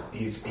Koepka's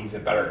he's a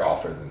better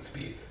golfer than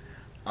Spieth.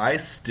 I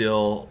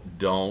still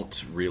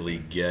don't really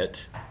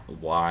get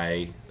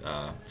why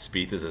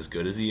Spieth is as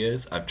good as he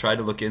is. I've tried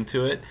to look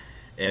into it,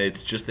 and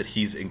it's just that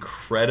he's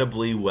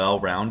incredibly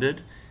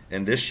well-rounded.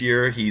 And this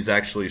year, he's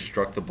actually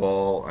struck the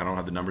ball. I don't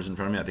have the numbers in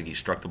front of me. I think he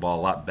struck the ball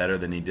a lot better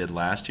than he did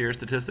last year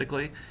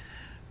statistically.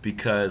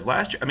 Because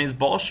last year, his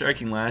ball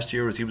striking last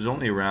year he was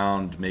only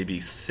around maybe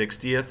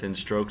 60th in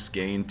strokes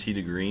gained tee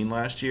to green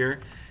last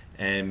year.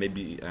 And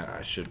maybe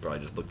I should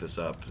probably just look this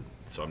up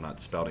so I'm not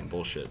spouting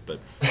bullshit. But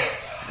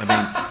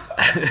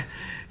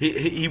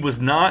he was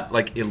not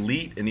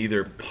elite in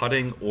either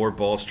putting or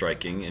ball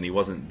striking, and he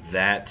wasn't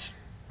that,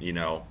 he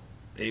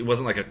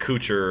wasn't like a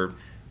Kuchar.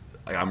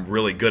 I'm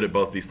really good at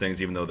both these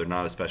things, even though they're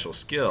not a special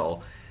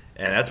skill.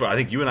 And that's why I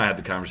think you and I had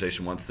the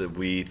conversation once that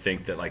we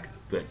think that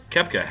that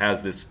Koepka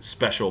has this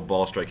special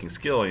ball striking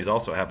skill, and he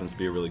also happens to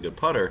be a really good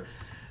putter.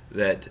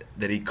 That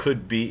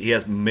he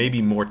has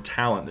maybe more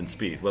talent than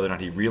Spieth. Whether or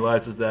not he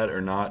realizes that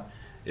or not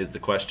is the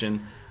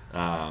question.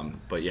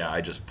 But yeah,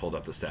 I just pulled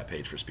up the stat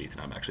page for Spieth,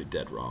 and I'm actually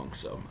dead wrong.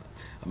 So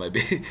I might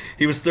be.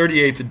 He was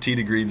 38th in tee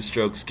to green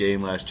strokes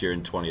gained last year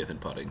and 20th in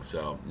putting.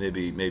 So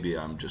maybe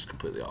I'm just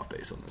completely off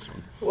base on this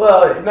one.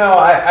 Well, no,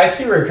 I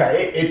see where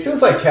it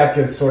feels like Koepka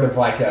is sort of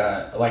like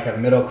a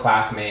middle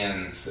class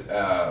man's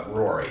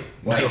Rory.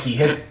 Like he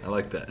hits. I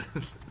like that.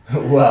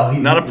 Well,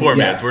 not a poor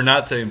man's. We're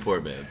not saying poor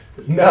man's.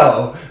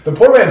 No, the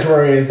poor man's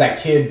Rory is that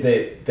kid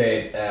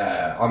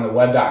that on the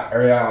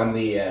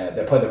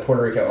that played the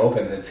Puerto Rico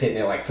Open that's hitting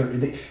it like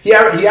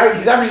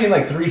he's averaging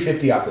like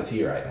 350 off the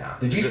tee right now.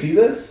 Did you see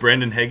this?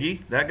 Brandon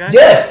Heggie, that guy?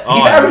 Yes.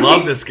 I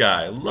love this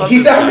guy.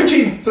 He's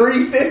averaging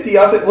 350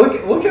 off it.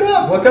 Look it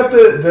up. Look up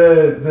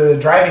the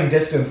driving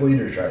distance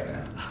leaders right now.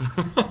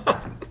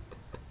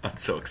 I'm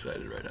so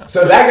excited right now.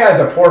 So that guy's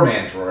a poor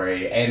man's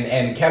Rory,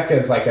 and Koepka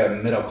is like a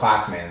middle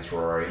class man's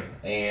Rory.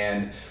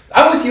 And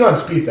I'm with you on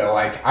Spieth though.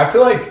 Like I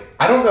feel like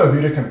I don't know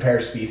who to compare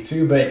Spieth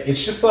to, but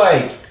it's just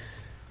like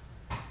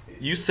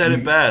you said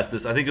it best.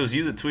 I think it was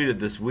you that tweeted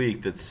this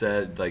week that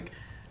said like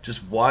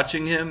just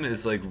watching him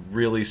is like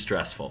really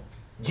stressful.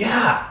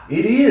 Yeah,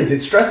 it is.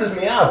 It stresses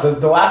me out.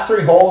 The last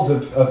 3 holes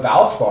of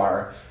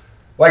Valspar,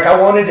 like I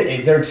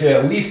wanted there to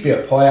at least be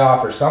a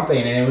playoff or something,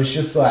 and it was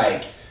just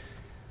like.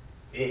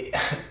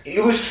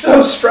 It was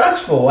so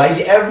stressful. Like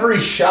every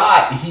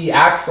shot, he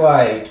acts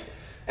like,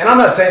 and I'm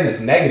not saying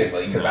this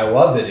negatively because I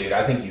love the dude.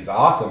 I think he's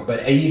awesome,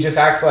 but he just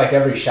acts like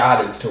every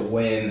shot is to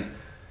win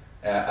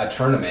a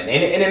tournament.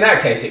 And in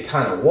that case, it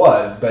kind of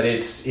was. But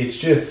it's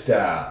just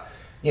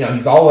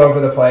he's all over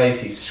the place.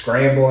 He's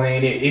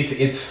scrambling.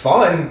 It's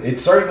fun.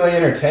 It's certainly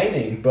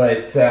entertaining.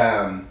 But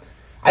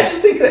I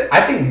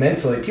think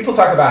mentally, people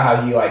talk about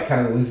how he like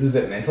kind of loses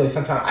it mentally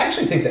sometimes. I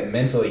actually think that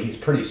mentally he's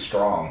pretty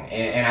strong,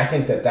 and I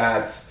think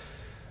that's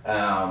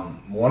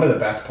one of the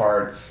best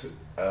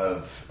parts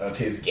of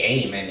his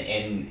game.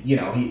 And he,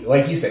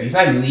 like you said, he's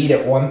not elite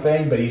at one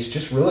thing, but he's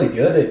just really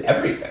good at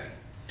everything.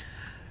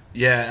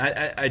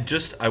 Yeah,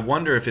 I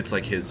wonder if it's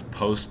like his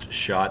post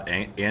shot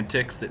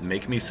antics that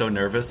make me so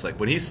nervous. Like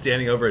when he's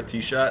standing over a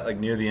tee shot, like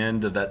near the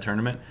end of that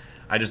tournament,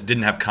 I just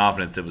didn't have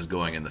confidence it was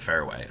going in the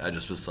fairway. I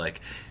just was like.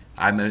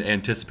 I'm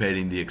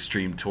anticipating the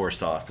extreme tour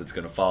sauce that's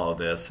going to follow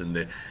this, and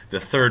the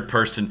third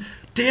person.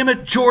 Damn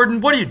it, Jordan!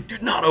 What are you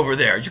not over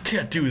there? You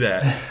can't do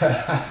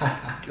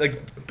that.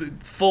 Like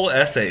full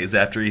essays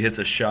after he hits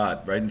a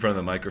shot right in front of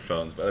the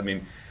microphones. But I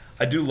mean,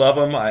 I do love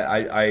him.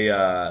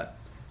 I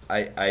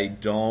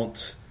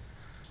don't.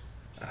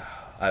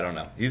 I don't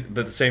know. But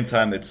at the same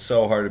time, it's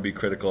so hard to be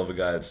critical of a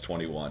guy that's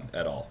 21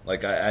 at all.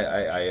 Like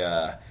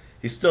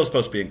he's still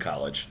supposed to be in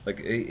college.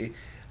 Like.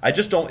 I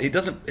just don't.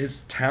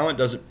 His talent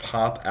doesn't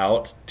pop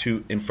out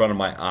in front of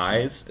my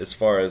eyes as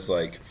far as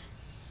like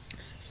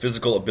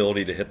physical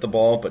ability to hit the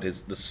ball. But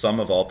the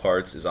sum of all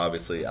parts is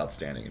obviously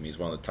outstanding. I mean, he's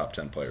one of the top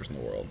 10 players in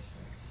the world.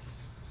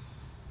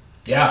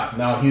 Yeah,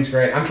 no, he's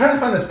great. I'm trying to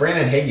find this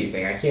Brandon Heggie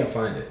thing. I can't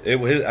find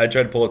it. I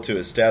tried to pull it too.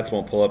 His stats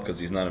won't pull up because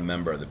he's not a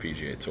member of the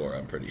PGA Tour.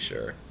 I'm pretty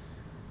sure.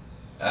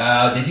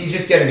 Did he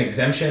just get an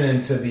exemption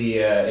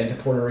into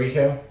Puerto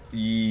Rico?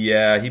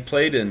 Yeah, he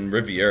played in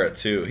Riviera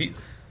too.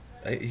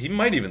 He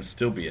might even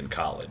still be in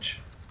college.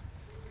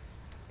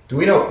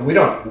 We have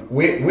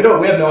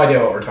no idea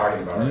what we're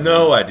talking about.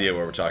 No idea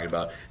what we're talking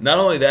about. Not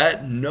only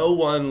that, no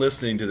one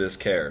listening to this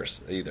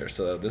cares either.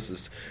 So we'll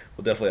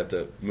definitely have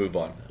to move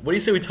on. What do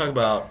you say we talk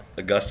about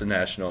Augusta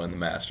National and the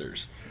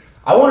Masters?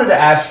 I wanted to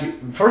ask you,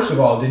 first of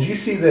all, did you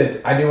see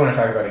that, I do want to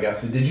talk about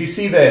Augusta, did you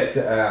see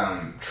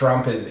that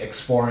Trump is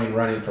exploring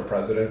running for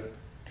president?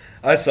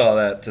 I saw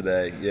that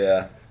today,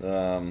 yeah.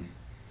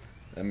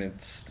 I mean,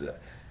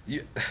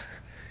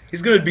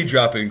 he's going to be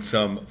dropping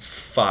some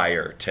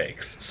fire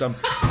takes, some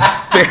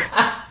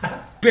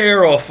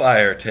barrel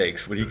fire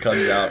takes when he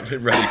comes out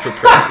ready for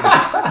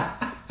president.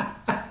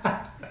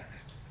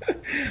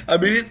 I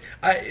mean,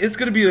 it's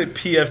going to be like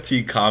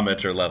PFT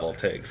commenter level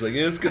takes. Like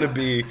it's going to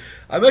be.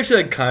 I'm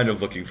actually like kind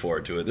of looking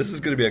forward to it. This is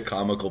going to be a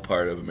comical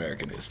part of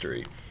American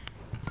history.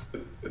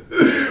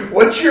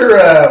 What's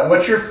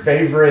your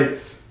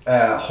favorite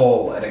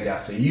hole at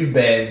Augusta? You've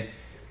been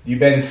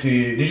to.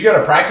 Did you go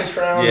to practice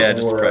round? Yeah,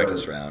 just a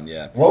practice round.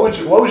 Yeah. What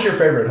was your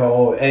favorite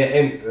hole?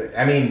 And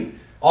I mean,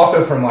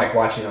 also from like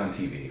watching on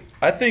TV.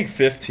 I think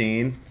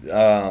 15,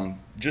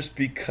 just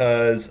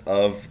because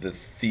of the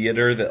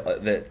theater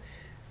that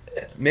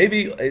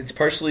maybe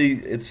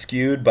it's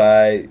skewed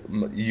by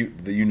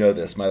you know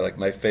this.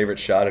 My favorite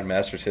shot in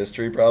Masters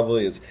history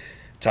probably is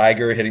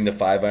Tiger hitting the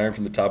 5-iron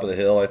from the top of the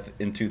hill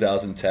in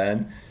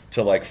 2010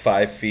 to like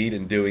 5 feet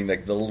and doing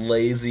like the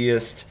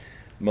laziest,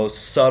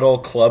 most subtle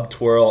club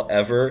twirl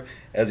ever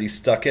as he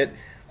stuck it.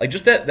 Like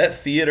just that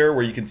theater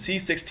where you can see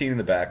 16 in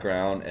the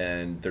background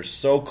and they're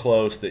so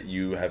close that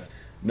you have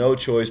no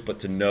choice but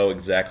to know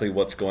exactly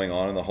what's going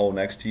on in the hole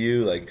next to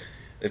you. Like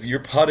if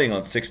you're putting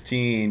on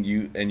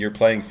 16 and you're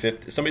playing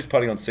 15, somebody's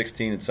putting on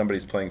 16 and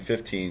somebody's playing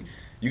 15,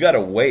 you got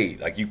to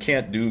wait. Like you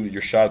can't do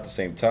your shot at the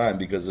same time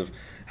because of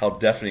how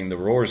deafening the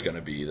roar is going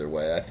to be either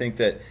way. I think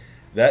that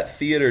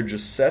theater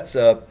just sets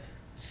up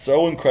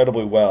so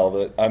incredibly well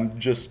that I'm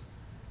just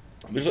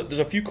There's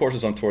a few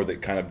courses on tour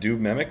that kind of do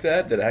mimic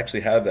that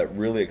actually have that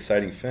really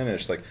exciting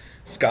finish. Like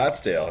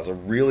Scottsdale has a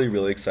really,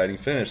 really exciting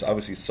finish.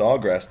 Obviously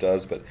Sawgrass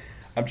does, but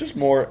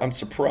I'm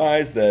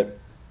surprised that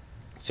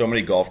so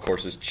many golf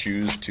courses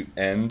choose to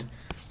end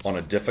on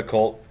a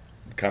difficult,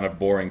 kind of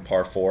boring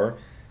par 4.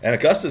 And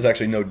Augusta is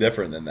actually no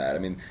different than that. I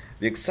mean,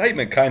 the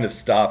excitement kind of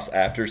stops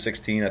after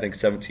 16. I think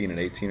 17 and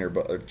 18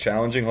 are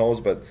challenging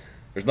holes, but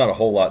there's not a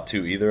whole lot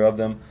to either of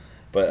them.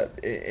 But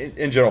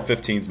in general,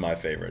 15 is my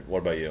favorite. What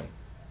about you?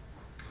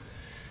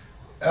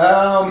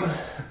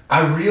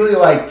 I really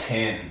like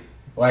 10.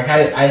 Like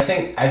I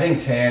think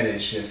 10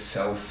 is just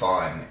so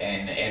fun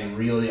and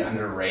really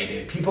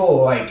underrated.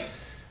 People like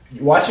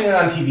watching it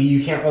on TV,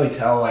 you can't really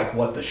tell like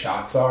what the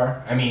shots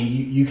are. I mean,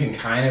 you can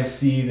kind of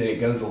see that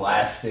it goes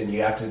left and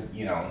you have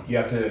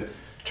to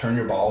turn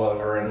your ball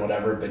over and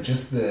whatever, but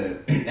just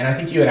and I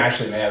think you and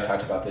Ashley may have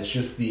talked about this,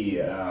 just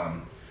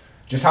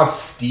how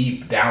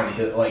steep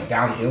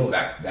downhill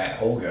that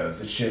hole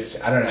goes. It's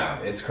just, I don't know,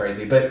 it's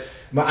crazy. But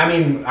I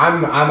mean,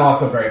 I'm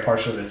also very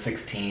partial to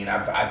 16.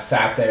 I've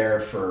sat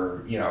there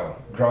for,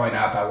 growing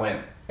up. I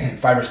went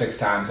 5 or 6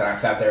 times, and I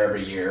sat there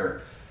every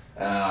year.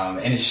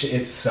 And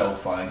it's so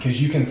fun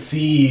because you can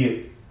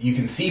see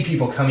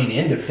people coming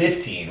into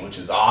 15, which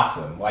is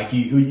awesome. Like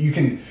you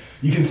can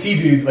see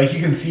you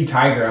can see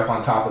Tiger up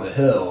on top of the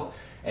hill,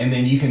 and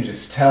then you can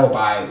just tell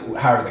by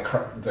how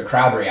the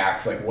crowd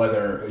reacts, like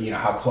whether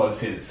how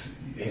close his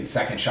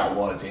second shot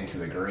was into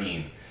the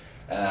green,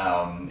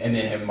 and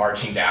then him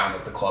marching down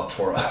with the club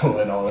twirl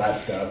and all that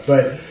stuff.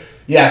 But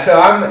yeah,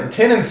 so I'm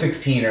 10 and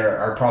 16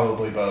 are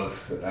probably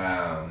both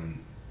in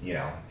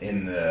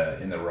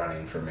the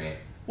running for me.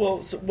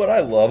 Well, so what I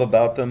love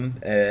about them,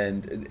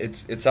 and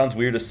it sounds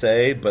weird to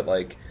say, but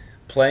like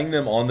playing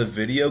them on the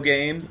video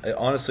game,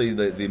 honestly,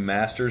 the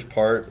Masters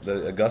part,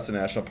 the Augusta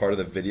National part of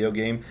the video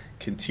game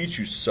can teach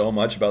you so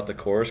much about the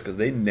course because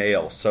they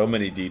nail so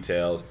many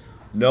details.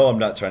 No, I'm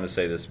not trying to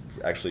say this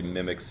actually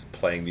mimics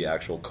playing the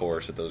actual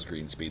course at those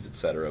green speeds,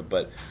 etc.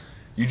 But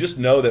you just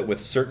know that with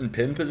certain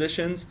pin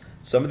positions,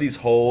 some of these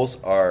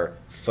holes are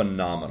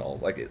phenomenal.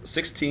 Like at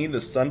 16,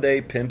 the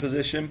Sunday pin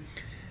position,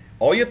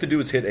 all you have to do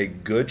is hit a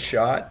good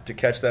shot to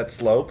catch that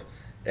slope,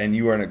 and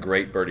you are in a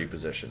great birdie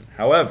position.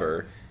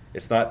 However,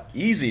 it's not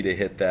easy to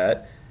hit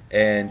that,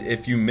 and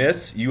if you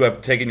miss, you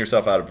have taken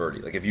yourself out of birdie.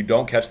 Like if you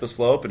don't catch the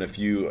slope, and if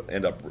you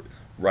end up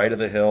right of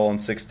the hill on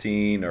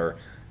 16, or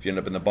if you end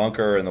up in the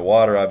bunker or in the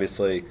water,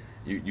 obviously,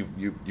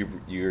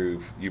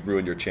 you've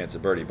ruined your chance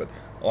at birdie. But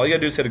all you got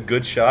to do is hit a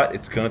good shot.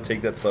 It's going to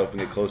take that slope and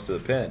get close to the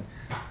pin.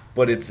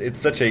 But it's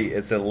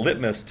a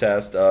litmus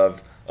test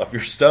of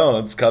your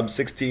stones come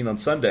 16 on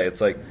Sunday.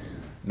 It's like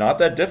not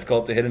that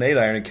difficult to hit an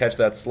 8-iron and catch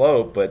that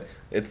slope, but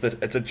it's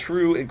a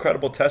true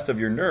incredible test of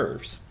your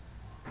nerves.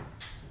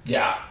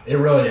 Yeah, it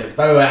really is.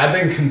 By the way, I've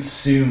been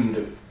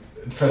consumed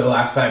for the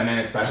last 5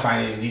 minutes by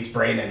finding these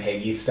Brandon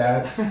Hagee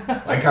stats.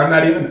 Like I'm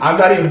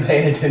not even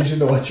paying attention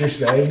to what you're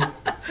saying.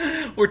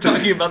 We're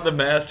talking about the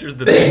Masters,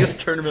 the biggest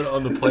tournament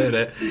on the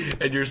planet,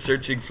 and you're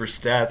searching for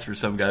stats for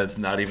some guy that's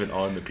not even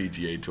on the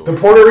PGA Tour. The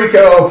Puerto Rico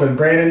Open,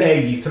 Brandon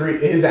Hagee,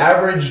 his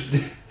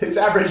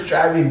average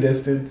driving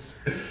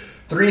distance,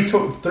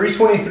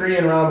 323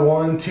 in round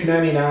 1,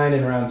 299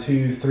 in round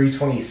 2,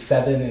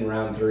 327 in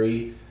round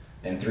 3,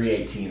 and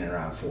 318 in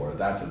round 4.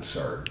 That's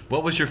absurd.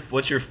 What's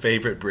your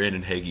favorite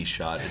Brandon Hagee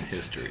shot in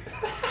history?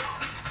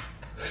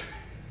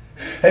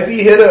 Has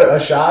he hit a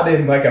shot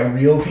in like a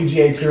real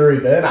PGA Tour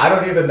event? I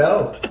don't even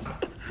know.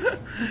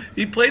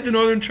 He played the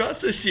Northern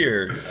Trust this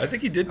year. I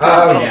think he did pretty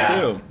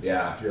well too.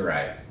 Yeah, you're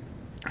right.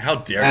 How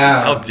dare you?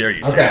 How dare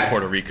you say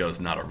Puerto Rico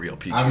is not a real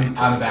PGA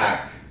Tour? I'm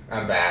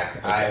back.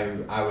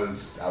 Okay. I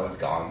was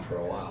gone for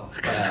a while.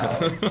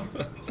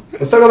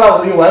 Let's talk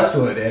about Lee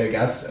Westwood at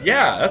Augusta.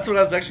 Yeah, that's what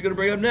I was actually going to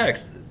bring up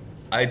next.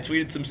 I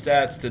tweeted some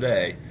stats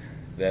today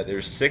that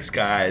there's 6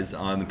 guys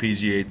on the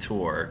PGA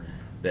Tour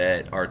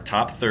that are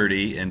top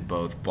 30 in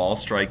both ball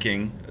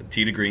striking,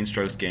 tee to green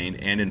strokes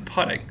gained, and in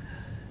putting.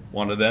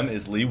 One of them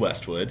is Lee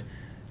Westwood.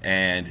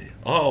 And,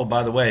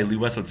 by the way, Lee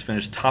Westwood's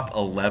finished top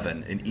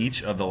 11 in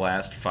each of the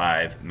last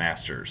 5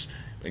 Masters,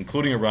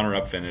 including a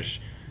runner-up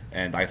finish,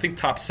 and I think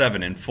top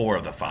 7 in 4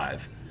 of the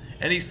 5.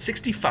 And he's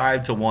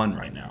 65-1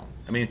 right now.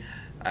 I mean,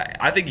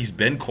 I think he's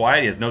been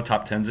quiet. He has no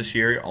top 10s this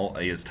year.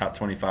 He has top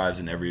 25s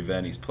in every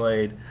event he's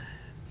played.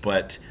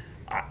 But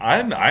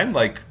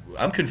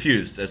I'm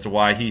confused as to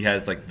why he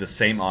has like the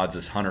same odds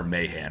as Hunter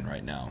Mahan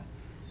right now.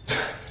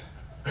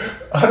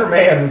 Hunter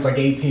Mahan was like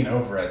 18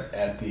 over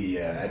at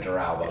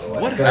Doral, by the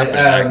way. What happened to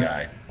that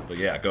guy? But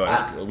yeah, go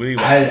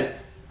ahead.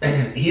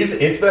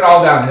 It's been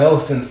all downhill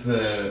since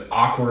the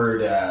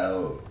awkward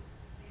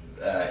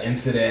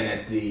incident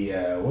at the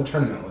what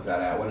tournament was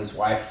that at? When his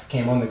wife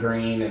came on the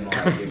green and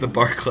like the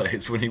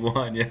Barclays when he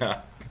won,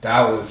 yeah.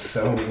 That was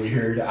so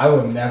weird. I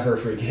will never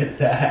forget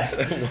that.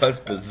 It was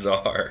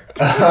bizarre.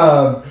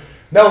 No,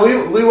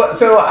 Lee.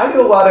 So I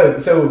do a lot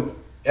of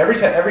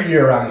every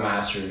year around the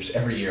Masters.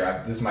 Every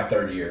year, this is my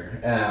 3rd year.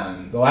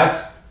 The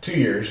last 2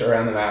 years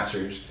around the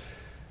Masters,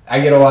 I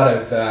get a lot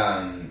of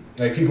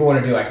like people want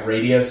to do like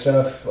radio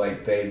stuff,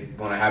 like they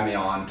want to have me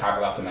on talk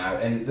about the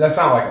map, and that's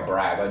not like a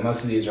brag. Like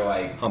most of these are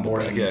like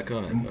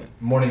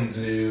morning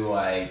zoo,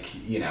 like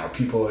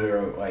people who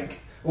are like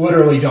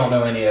literally don't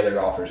know any other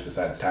golfers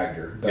besides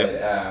Tiger.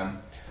 But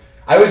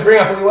I always bring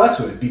up Lee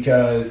Westwood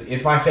because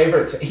it's my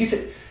favorite.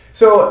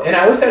 And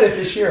I looked at it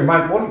this year.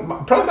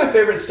 Probably my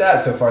favorite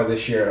stat so far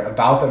this year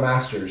about the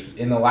Masters.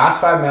 In the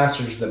last 5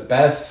 Masters, the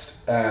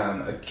best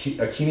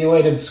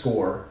accumulated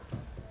score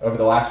over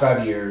the last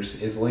 5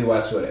 years is Lee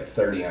Westwood at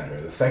 30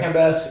 under. The second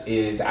best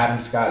is Adam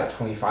Scott at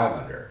 25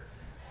 under.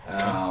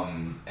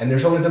 And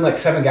there's only been like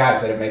 7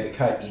 guys that have made the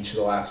cut each of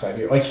the last 5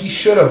 years. Like, he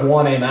should have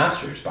won a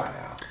Masters by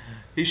now.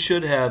 He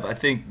should have. I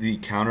think the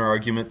counter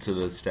argument to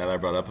the stat I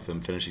brought up of him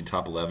finishing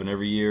top 11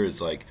 every year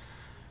is like,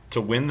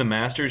 to win the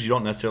Masters, you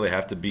don't necessarily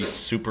have to be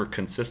super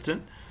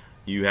consistent.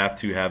 You have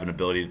to have an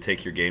ability to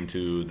take your game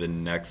to the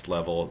next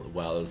level.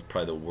 Wow, that's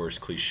probably the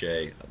worst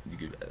cliche you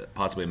could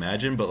possibly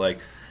imagine, but like,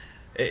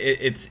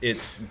 it's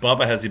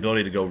Bubba has the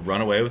ability to go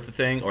run away with the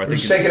thing, or I think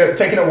just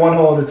taking it one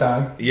hole at a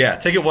time. Yeah,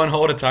 take it one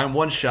hole at a time,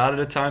 one shot at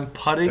a time.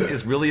 Putting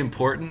is really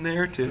important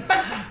there too.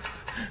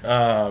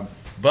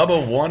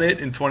 Bubba won it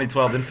in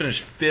 2012, then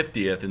finished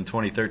 50th in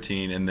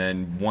 2013, and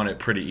then won it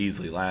pretty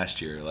easily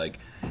last year. Like,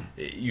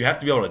 you have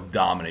to be able to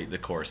dominate the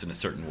course in a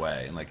certain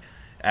way, and like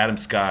Adam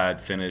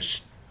Scott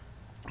finished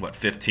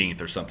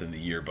 15th or something the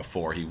year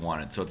before he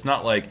won it. So it's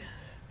not like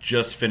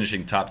just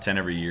finishing top 10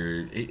 every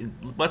year.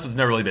 Westwood's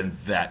never really been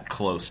that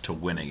close to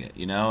winning it,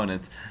 and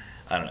it's,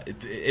 I don't know.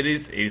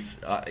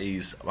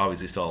 He's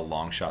obviously still a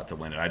long shot to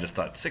win it. I just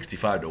thought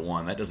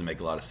 65-1. That doesn't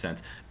make a lot of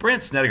sense.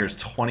 Brant Snedeker's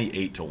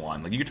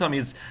 28-1. Like, you can tell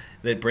me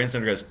that Brant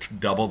Snedeker has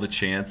double the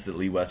chance that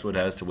Lee Westwood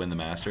has to win the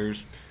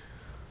Masters.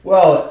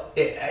 Well,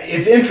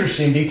 it's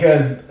interesting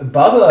because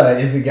Bubba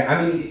is a guy.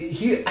 I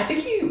mean, I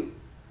think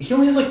he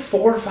only has like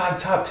 4 or 5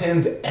 top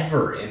 10s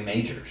ever in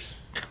majors.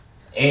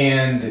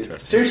 And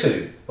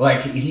seriously,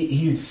 like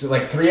he's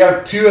like 2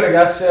 at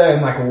Augusta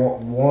and like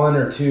 1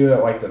 or 2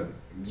 at like the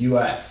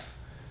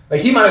U.S.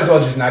 Like, he might as well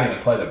just not even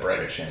play the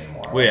British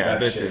anymore. Well, yeah,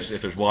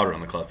 if there's water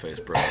on the club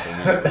face, bro,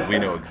 then we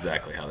know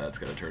exactly how that's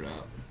going to turn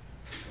out.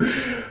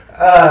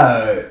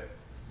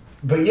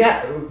 But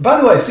yeah, by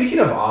the way, speaking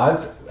of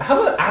odds,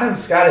 how about Adam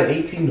Scott at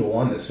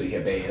 18-1 this week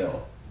at Bay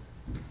Hill?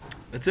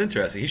 That's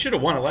interesting. He should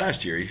have won it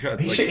last year. He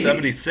shot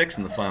 76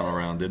 in the final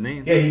round, didn't he?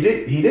 Yeah, he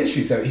did. He did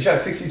shoot 70. He shot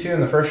 62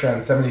 in the first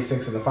round,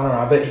 76 in the final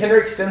round. But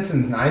Henrik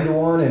Stenson's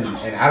 9-1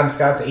 and Adam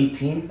Scott's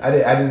 18. I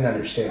didn't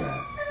understand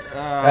that.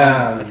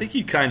 I think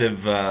he kind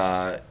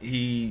of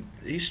he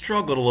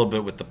struggled a little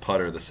bit with the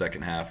putter the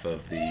second half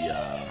of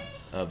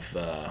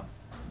the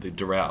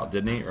Doral,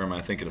 didn't he? Or am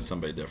I thinking of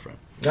somebody different?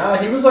 No,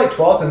 he was like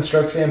 12th in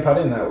strokes gained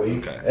putting that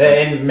week.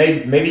 Okay. And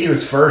maybe he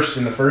was first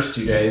in the first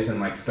 2 days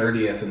and like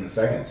 30th in the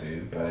second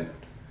 2. But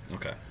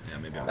okay, yeah,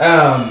 maybe.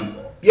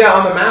 Yeah,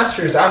 on the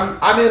Masters,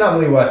 I'm in on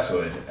Lee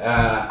Westwood.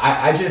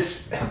 I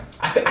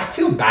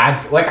feel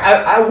bad. Like,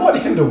 I want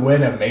him to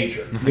win a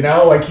major.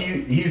 Like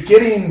he's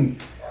getting,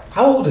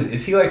 how old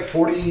is he? Like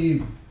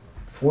 40.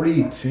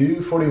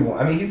 42, 41.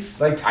 I mean, he's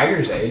like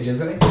Tiger's age,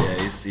 isn't he?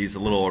 Yeah, he's a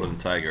little older than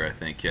Tiger, I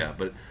think. Yeah,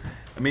 but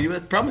I mean,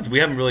 the problem is he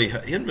hasn't really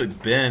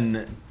been.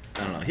 I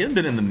don't know. He hasn't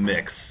been in the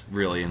mix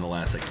really in the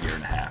last like year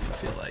and a half. I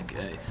feel like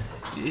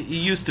he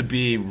used to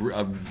be.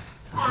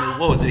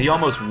 What was it? He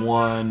almost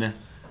won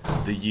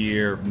the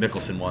year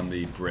Mickelson won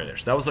the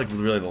British. That was like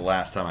really the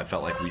last time I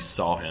felt like we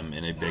saw him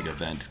in a big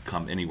event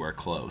come anywhere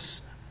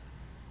close.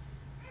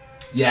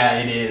 Yeah,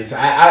 it is.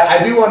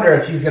 I do wonder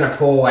if he's going to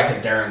pull like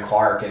a Darren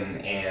Clark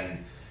and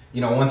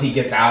once he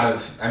gets out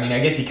of, I mean, I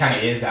guess he kind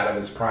of is out of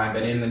his prime,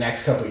 but in the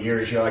next couple of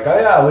years, you're like, oh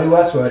yeah, Lee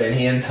Westwood, and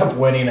he ends up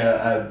winning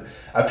a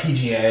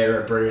PGA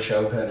or a British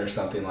Open or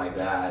something like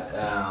that.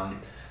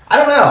 I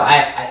don't know.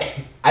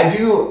 I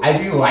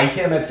do like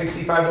him at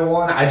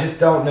 65-1. I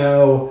just don't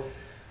know.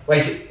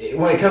 Like,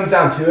 when it comes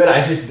down to it,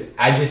 I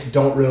just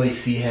don't really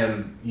see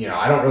him.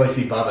 I don't really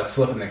see Bubba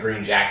slipping the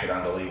green jacket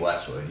onto Lee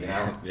Westwood.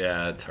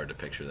 Yeah, it's hard to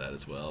picture that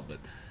as well. But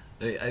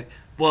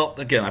well,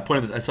 again, I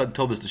pointed this.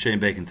 Told this to Shane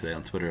Bacon today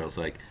on Twitter. I was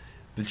like,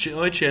 the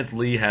only chance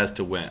Lee has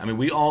to win. I mean,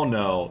 we all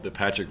know that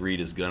Patrick Reed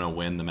is going to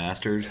win the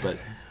Masters, but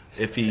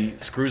if he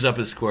screws up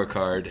his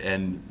scorecard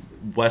and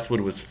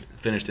Westwood was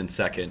finished in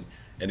second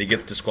and he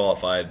gets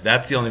disqualified,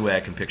 that's the only way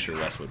I can picture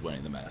Westwood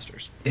winning the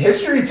Masters.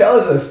 History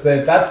tells us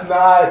that that's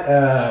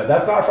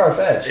not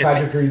far-fetched.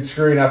 Patrick Reed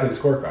screwing up his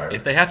scorecard.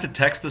 If they have to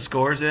text the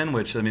scores in,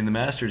 which, I mean, the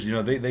Masters,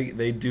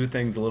 they do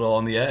things a little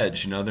on the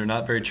edge. They're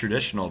not very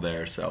traditional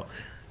there, so.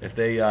 If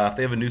they have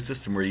a new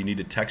system where you need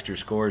to text your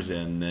scores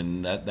in,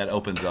 then that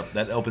opens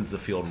the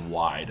field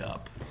wide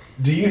up.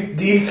 Do you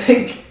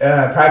think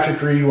Patrick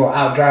Reed will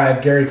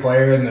outdrive Gary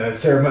Player in the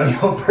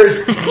ceremonial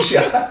first tee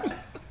shot?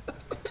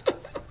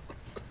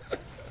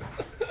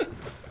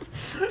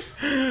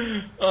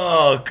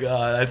 Oh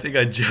God, I think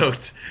I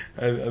joked.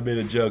 I made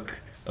a joke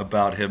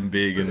about him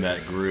being in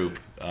that group,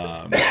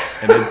 and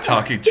then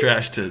talking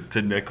trash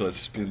to Nicholas,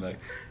 just being like,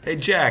 "Hey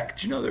Jack,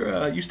 did you know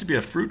there used to be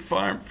a fruit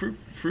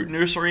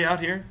nursery out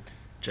here?"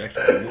 Jack's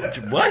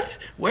like, "What?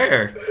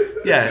 Where?"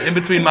 Yeah, in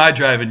between my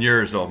drive and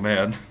yours, old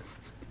man.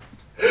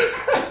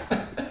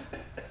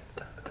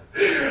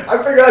 I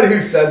forgot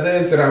who said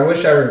this, and I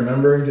wish I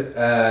remembered.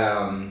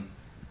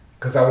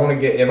 Because I want to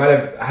get, it might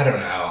have, I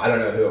don't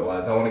know who it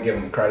was. I want to give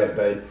him credit,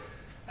 but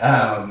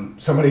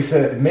somebody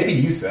said, maybe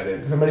you said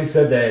it. Somebody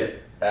said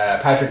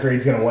that Patrick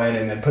Reed's going to win,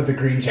 and then put the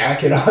green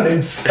jacket on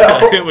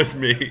himself. It was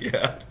me,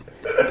 yeah.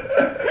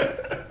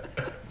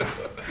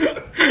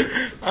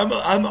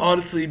 I'm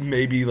honestly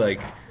maybe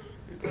like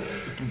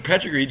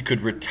Patrick Reed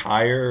could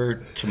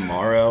retire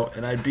tomorrow,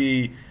 and I'd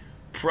be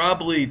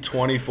probably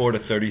 24 to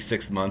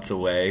 36 months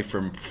away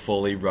from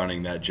fully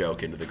running that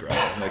joke into the ground.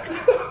 Like,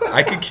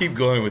 I could keep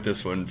going with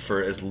this one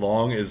for as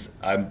long as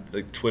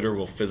Twitter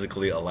will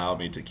physically allow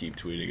me to keep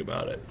tweeting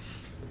about it.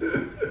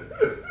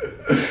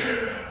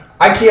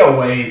 I can't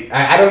wait.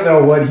 I don't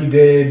know what he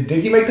did.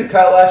 Did he make the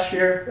cut last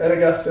year at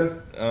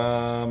Augusta?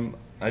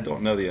 I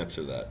don't know the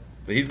answer to that.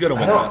 But he's going to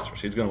win the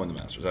Masters. He's going to win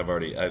the Masters. I've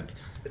already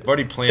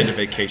planned a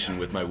vacation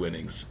with my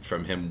winnings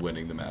from him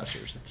winning the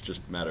Masters. It's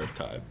just a matter of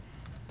time.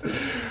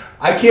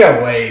 I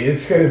can't wait.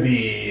 It's gonna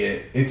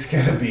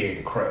be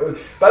incredible.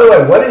 By the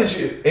way,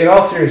 in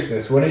all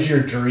seriousness, what is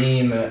your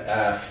dream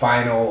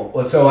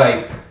final? So,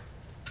 like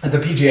at the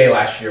PGA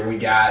last year, we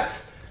got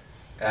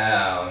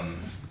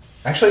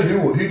actually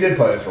who did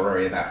play with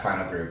Rory in that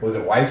final group? Was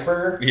it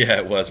Weisberger? Yeah,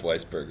 it was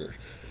Weisberger.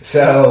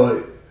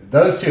 So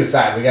those two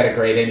aside, we got a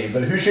great ending.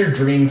 But who's your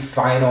dream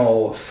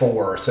final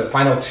four? So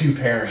final two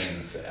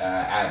pairings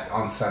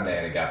on Sunday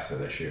at Augusta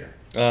this year.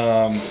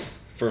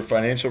 For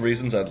financial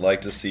reasons, I'd like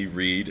to see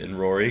Reed and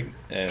Rory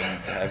and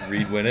have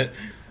Reed win it.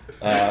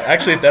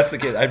 Actually, if that's the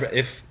case,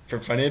 if for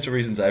financial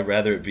reasons, I'd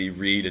rather it be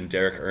Reed and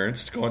Derek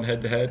Ernst going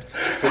head to head.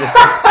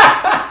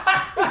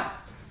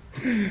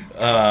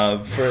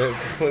 For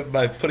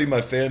putting my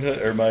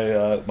fanhood or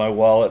my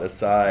wallet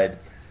aside,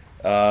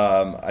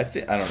 I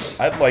don't know.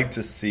 I'd like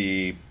to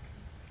see.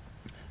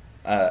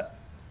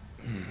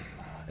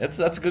 It's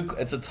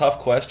a tough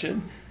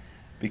question.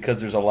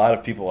 Because there's a lot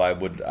of people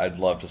I'd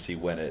love to see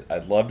win it.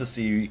 I'd love to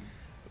see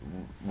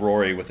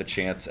Rory with a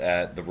chance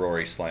at the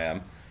Rory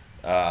Slam.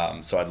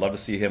 So I'd love to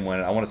see him win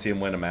it. I want to see him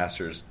win a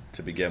Masters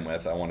to begin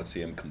with. I want to see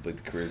him complete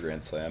the career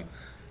Grand Slam.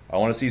 I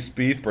want to see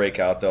Spieth break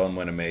out, though, and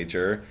win a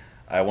major.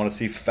 I want to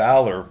see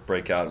Fowler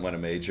break out and win a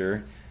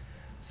major.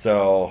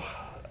 So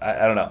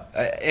I don't know.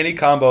 Any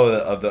combo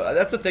of the –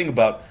 that's the thing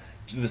about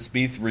the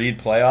Spieth-Reed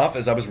playoff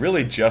is I was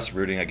really just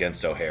rooting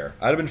against O'Hare.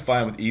 I'd have been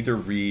fine with either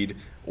Reed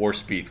 – or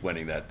Spieth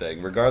winning that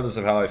thing, regardless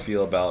of how I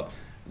feel about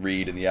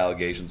Reed and the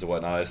allegations and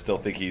whatnot. I still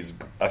think he's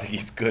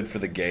good for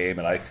the game,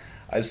 and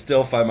I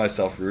still find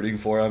myself rooting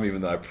for him, even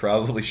though I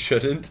probably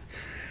shouldn't.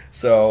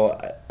 So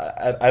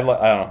I don't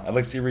know. I'd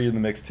like to see Reed in the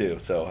mix too.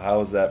 So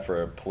how is that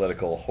for a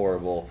political,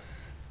 horrible,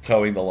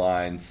 towing the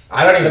lines?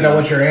 I don't even know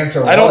what your answer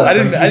was. I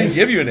didn't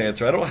give you an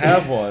answer. I don't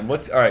have one.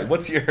 What's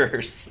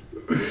yours?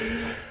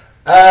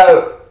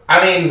 I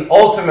mean,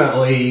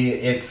 ultimately,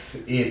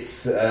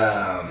 it's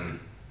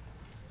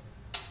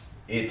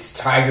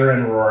Tiger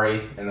and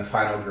Rory in the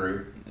final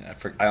group. Yeah,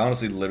 I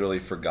honestly literally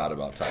forgot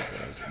about Tiger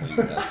when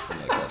you asked me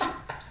that question.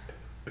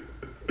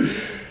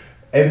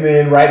 And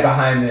then right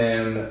behind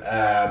them,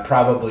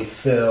 probably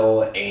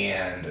Phil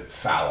and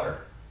Fowler.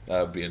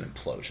 That would be an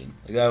implosion.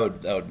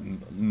 That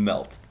would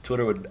melt.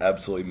 Twitter would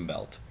absolutely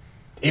melt.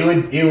 It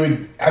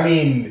would. I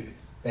mean,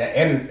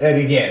 and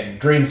again,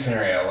 dream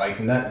scenario. Like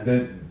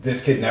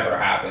this could never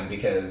happen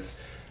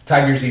because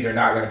Tiger's either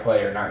not going to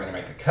play or not going to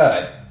make the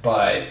cut.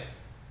 But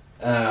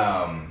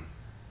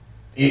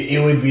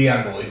it would be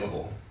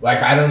unbelievable.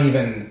 Like I don't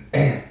even.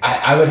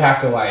 I would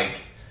have to like.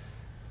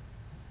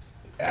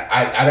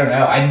 I don't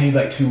know. I need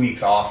like 2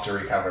 weeks off to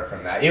recover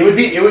from that. It would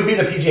be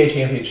the PGA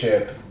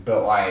Championship,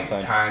 but like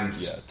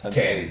times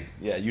 10.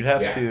 Yeah, you'd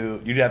have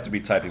to be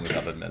typing with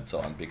other mitts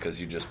on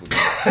because you just would be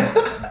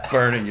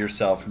burning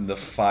yourself from the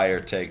fire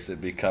takes that'd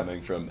be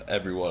coming from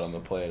everyone on the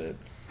planet.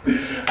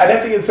 I'd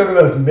have to get some of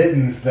those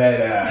mittens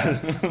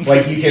that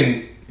like you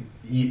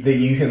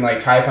can like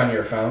type on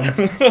your phone.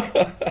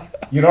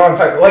 You know what I'm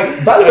talking?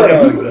 Like by the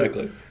way,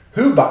 exactly.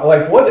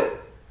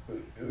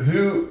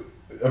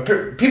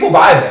 People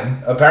buy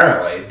them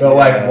apparently, but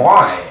like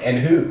why and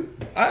who?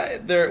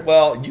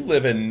 You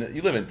live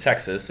in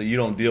Texas, so you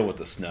don't deal with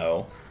the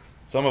snow.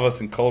 Some of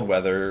us in cold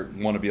weather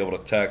want to be able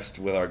to text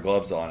with our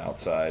gloves on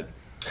outside.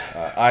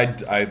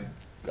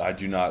 I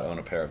do not own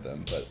a pair of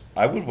them, but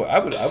I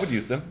would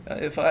use them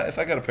if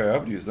I got a pair. I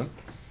would use them.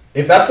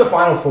 If that's the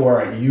Final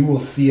Four, you will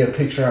see a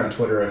picture on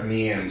Twitter of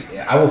me, and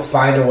I will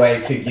find a way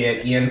to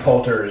get Ian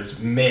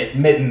Poulter's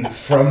mittens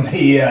from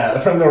the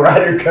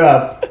Ryder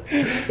Cup.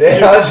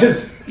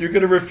 And You're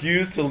going to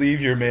refuse to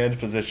leave your manned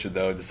position,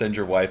 though, and to send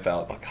your wife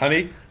out. Like,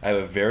 honey, I have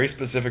a very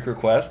specific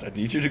request. I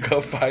need you to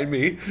go find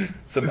me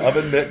some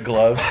oven mitt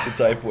gloves to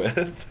type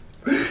with.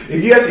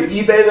 If you have to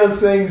eBay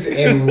those things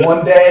and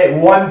one day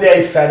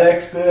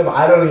FedEx them,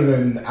 I don't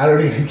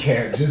even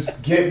care.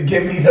 Just give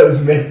me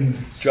those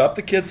mittens. Drop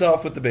the kids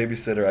off with the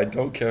babysitter. I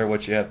don't care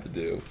what you have to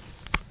do.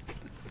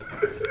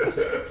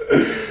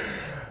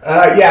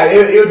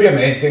 It would be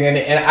amazing,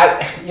 and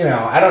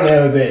I don't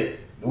know that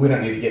we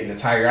don't need to get into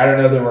Tiger. I don't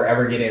know that we're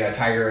ever getting a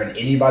Tiger and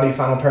anybody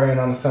final pairing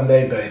on a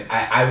Sunday, but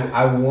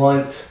I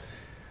want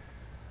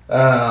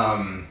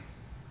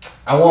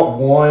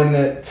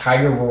one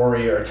Tiger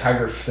Rory or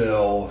Tiger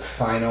Phil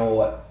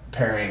final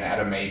pairing at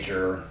a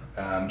major.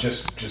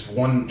 Just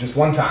one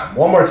time,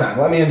 one more time.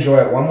 Let me enjoy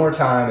it one more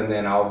time, and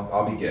then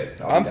I'll be good.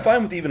 I'm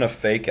fine with even a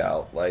fake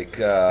out, like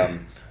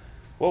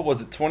what was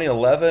it,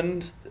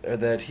 2011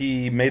 that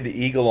he made the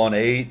eagle on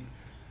 8,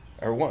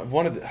 or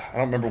one of the, I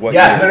don't remember what.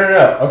 Yeah,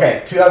 no.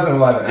 Okay,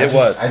 2011. I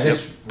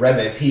just Yep. read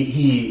this.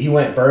 He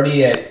went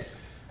birdie at,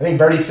 I think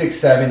birdie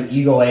 6-7,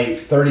 eagle 8,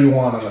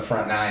 31 on the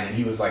front 9, and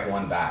he was like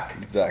one back.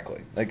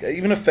 Exactly, like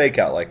even a fake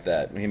out like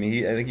that. I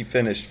mean, I think he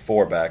finished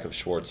 4 back of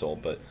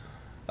Schwartzel, but.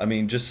 I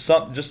mean, just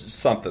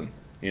something,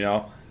 you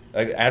know.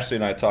 Like Ashley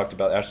Mayo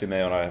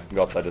and I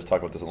just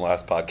talked about this in the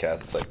last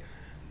podcast. It's like,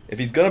 if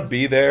he's going to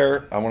be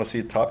there, I want to see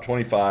a top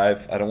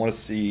 25. I don't want to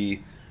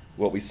see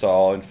what we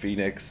saw in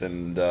Phoenix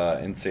and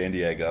in San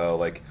Diego.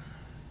 Like,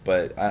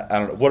 but I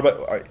don't know. What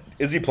about?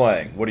 Is he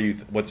playing? What do you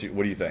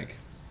think?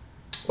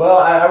 Well,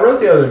 I wrote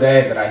the other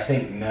day that I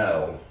think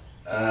no.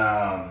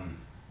 I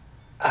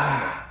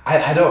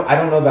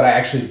don't know that I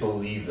actually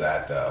believe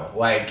that though.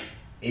 Like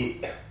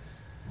it.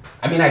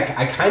 I mean,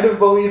 I kind of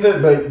believe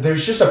it, but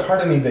there's just a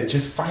part of me that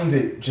just finds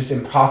it just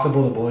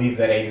impossible to believe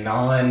that a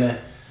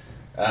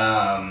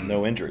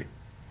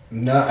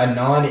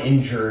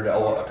non-injured,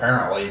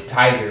 apparently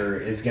Tiger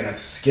is going to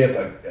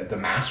skip the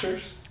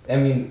Masters. I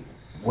mean,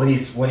 when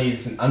he's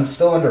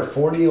still under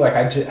 40, like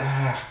I just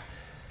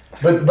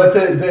but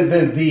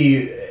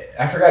the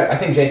I forgot. I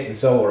think Jason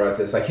Silva wrote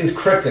this. Like his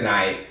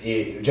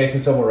kryptonite,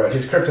 Jason Silva wrote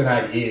his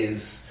kryptonite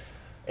is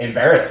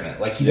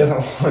embarrassment. Like he doesn't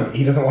want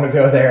to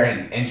go there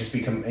and just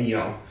become,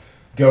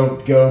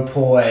 go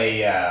pull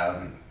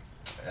a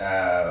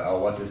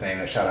what's his name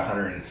that shot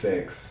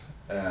 106.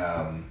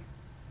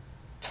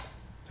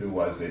 Who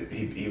was it?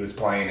 He was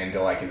playing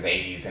into like his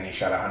 80s and he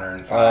shot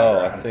 105.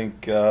 I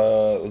think it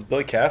was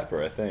Billy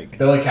Casper. I think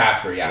Billy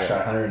Casper, yeah, shot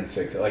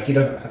 106. Like he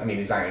doesn't. I mean,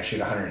 he's not going to shoot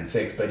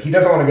 106, but he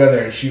doesn't want to go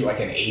there and shoot like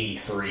an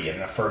 83 in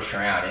the first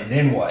round. And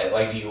then what?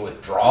 Like, do you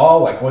withdraw?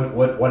 Like,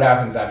 what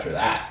happens after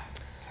that?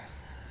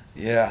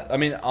 Yeah, I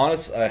mean,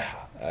 honestly,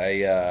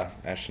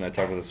 Ash and I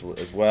talked about this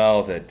as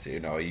well, that, you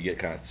get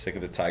kind of sick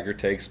of the Tiger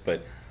takes,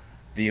 but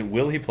the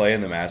will he play in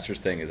the Masters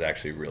thing is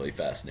actually really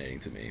fascinating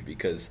to me,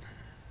 because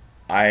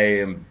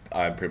I'm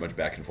pretty much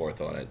back and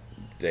forth on it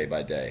day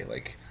by day.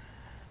 Like,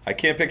 I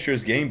can't picture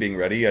his game being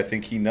ready. I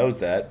think he knows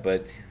that,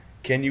 but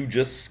can you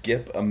just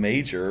skip a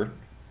major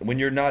when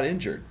you're not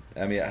injured?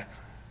 I mean,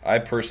 I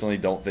personally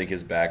don't think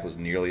his back was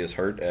nearly as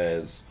hurt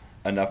as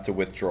enough to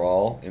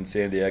withdraw in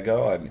San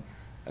Diego. I mean,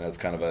 and that's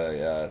kind of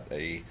a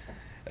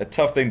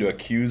tough thing to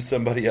accuse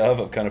somebody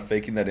of kind of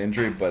faking that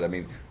injury. But I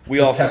mean,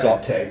 what's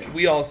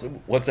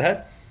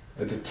that?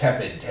 It's a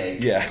tepid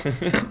take. Yeah,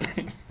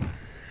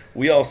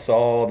 we all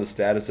saw the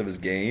status of his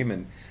game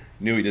and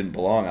knew he didn't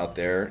belong out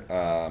there.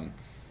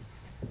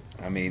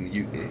 I mean,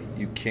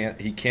 he can't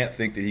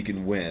think that he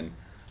can win.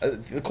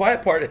 The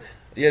quiet part,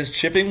 his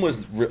chipping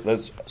was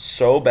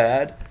so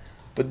bad.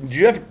 But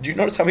did you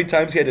notice how many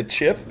times he had to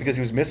chip because he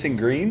was missing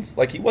greens?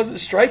 Like, he wasn't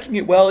striking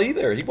it well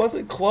either. He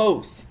wasn't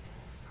close.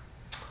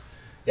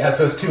 Yeah,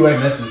 so it's 2-way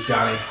misses,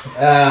 Johnny.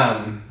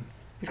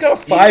 He's got a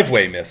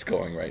 5-way miss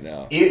going right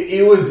now.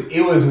 It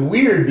was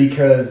weird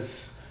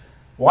because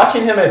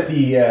watching him at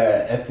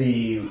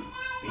the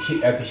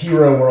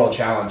Hero World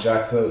Challenge,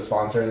 I threw the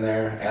sponsor in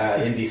there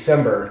in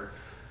December.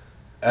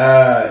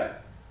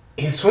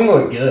 His swing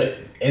looked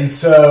good, and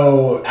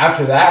so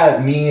after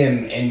that, me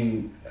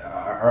and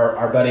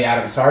our buddy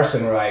Adam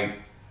Sarson were like,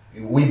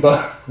 we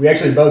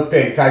actually both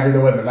picked Tiger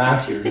to win the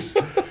Masters.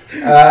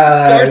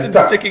 Sarson's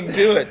sticking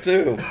to it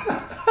too.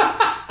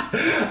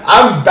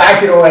 I'm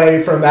backing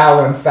away from that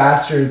one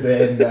faster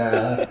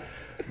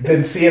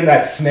than seeing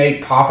that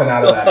snake popping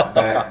out of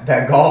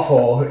that golf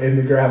hole in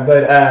the ground.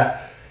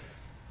 But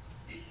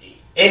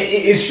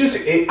it's just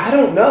I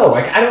don't know.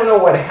 Like, I don't know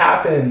what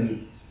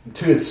happened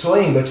to his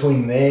swing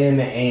between then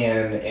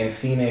and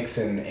Phoenix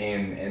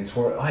and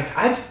Tour. Like,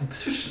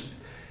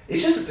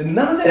 it's just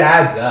none of it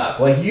adds up.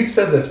 Like, you've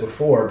said this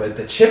before, but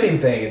the chipping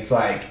thing, it's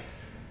like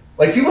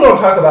people don't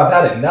talk about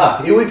that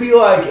enough. It would be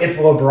like if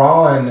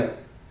LeBron,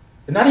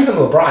 not even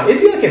LeBron,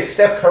 it'd be like if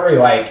Steph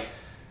Curry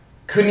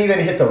couldn't even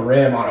hit the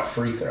rim on a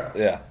free throw.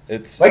 Yeah,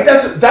 it's like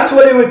that's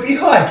what it would be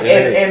like,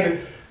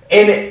 and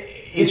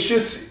it's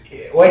just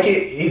like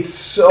it's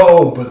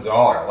so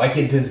bizarre. Like,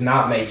 it does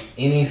not make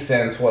any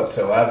sense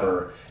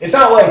whatsoever. It's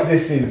not like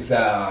this is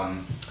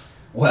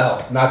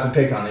well, not to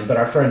pick on him, but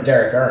our friend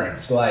Derek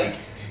Ernst, like.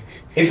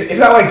 It's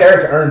not like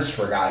Derek Ernst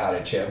forgot how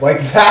to chip. Like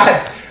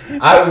that,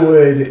 I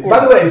would. By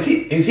the way, is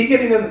he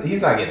getting in?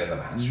 He's not getting in the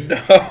Masters.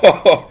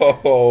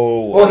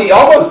 No. Well, he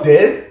almost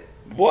did.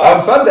 What?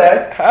 On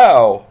Sunday.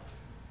 How?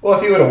 Well,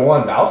 if he would have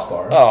won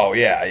Valspar. Oh,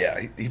 yeah.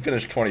 He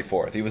finished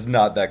 24th. He was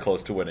not that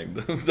close to winning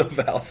the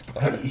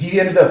Valspar. He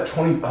ended up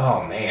 20.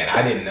 Oh, man,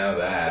 I didn't know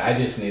that. I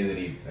just knew that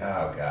he.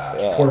 Oh,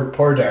 gosh.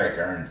 Poor Derek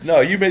Ernst. No,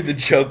 you made the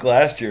joke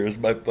last year. It was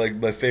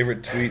my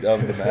favorite tweet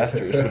of the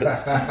Masters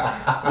was,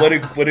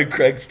 what did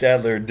Craig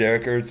Stadler and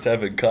Derek Ernst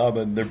have in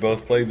common? They're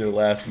both playing their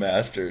last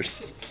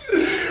Masters.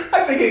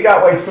 I think it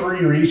got like 3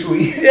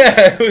 retweets.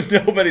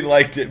 Yeah, nobody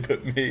liked it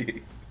but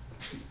me.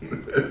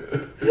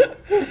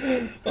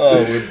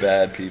 Oh, we're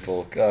bad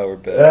people. God, we're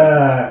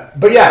bad.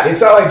 But yeah,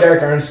 it's not like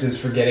Derek Ernst is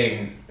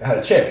forgetting how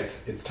to chip.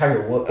 It's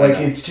Tiger Woods. Like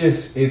it's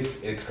just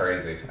it's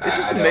crazy. It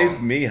just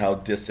amazed me how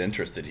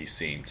disinterested he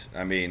seemed.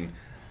 I mean,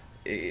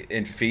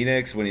 in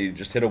Phoenix when he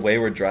just hit a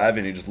wayward drive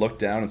and he just looked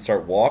down and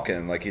started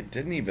walking, like it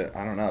didn't even.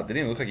 I don't know. It didn't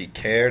even look like he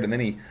cared. And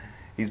then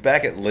he's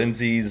back at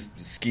Lindsay's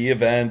ski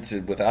event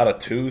without a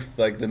tooth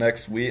like the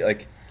next week.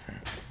 Like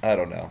I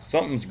don't know.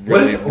 Something's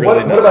really. What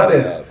about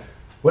this?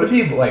 What if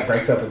he like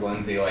breaks up with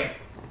Lindsay like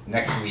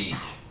next week,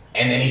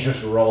 and then he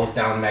just rolls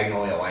down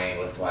Magnolia Lane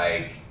with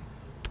like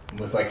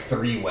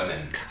 3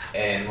 women,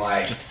 and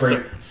like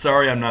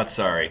sorry, I'm not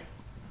sorry.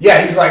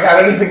 Yeah, he's like, I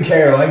don't even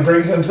care. Like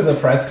brings him to the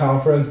press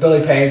conference.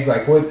 Billy Payne's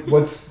like,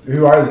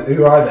 who are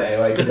they?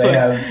 Like do they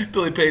have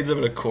Billy Payne's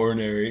having a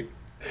coronary.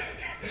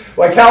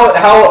 Like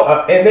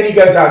how and then he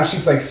goes out and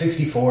shoots like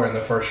 64 in the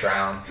first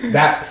round.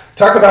 That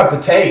talk about the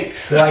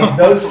takes. Like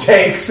those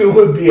takes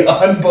would be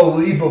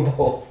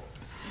unbelievable.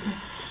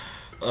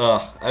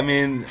 I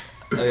mean,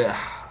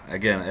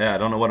 again, I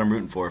don't know what I'm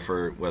rooting for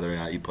whether or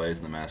not he plays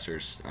in the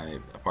Masters. I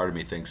mean, a part of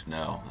me thinks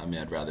no. I mean,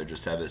 I'd rather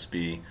just have this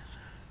be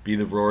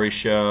the Rory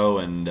show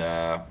and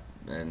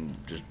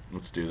just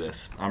let's do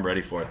this. I'm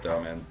ready for it though,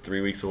 man.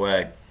 3 weeks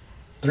away.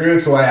 3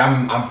 weeks away.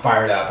 I'm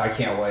fired up. I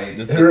can't wait.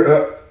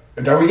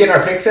 Are we getting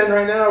our picks in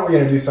right now, or are we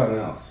going to do something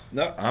else?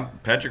 No, I'm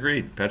Patrick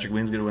Reed. Patrick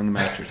Ween's going to win the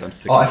Masters. I'm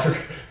sick.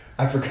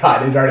 I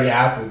forgot. It already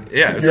happened.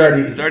 Yeah, it's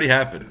already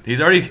happened. He's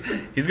going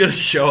to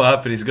show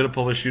up and he's going to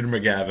pull a Shooter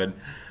McGavin.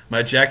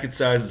 My jacket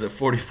size is a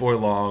 44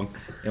 long,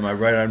 and my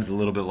right arm's a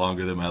little bit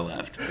longer than my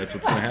left. That's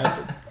what's going to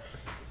happen.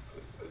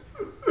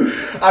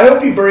 I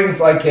hope he brings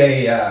like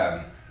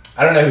I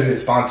don't know who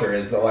his sponsor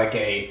is, but like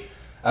a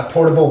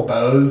portable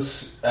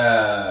Bose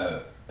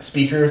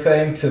speaker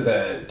thing to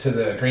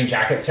the green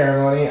jacket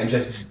ceremony, and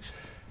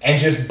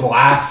just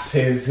blasts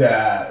his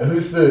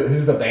who's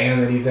the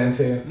band that he's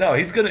into? No,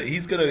 he's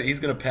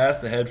gonna pass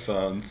the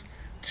headphones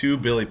to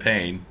Billy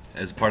Payne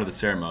as part of the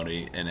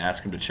ceremony and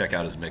ask him to check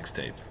out his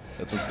mixtape.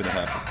 That's what's gonna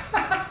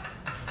happen.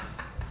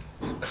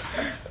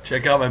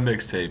 Check out my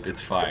mixtape.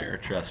 It's fire.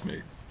 Trust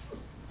me.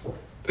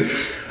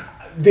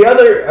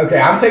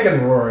 I'm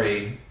taking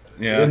Rory.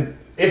 Yeah.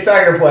 If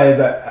Tiger plays,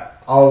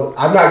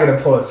 I'm not going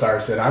to pull a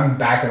Sarson. I'm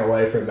backing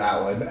away from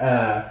that one.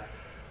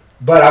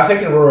 But I'm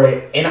taking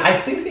Rory, and I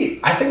think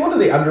one of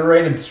the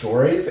underrated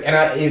stories, and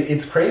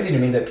it's crazy to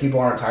me that people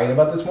aren't talking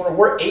about this more.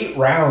 We're 8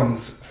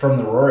 rounds from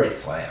the Rory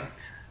Slam.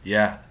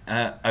 Yeah,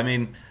 I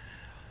mean,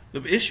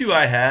 the issue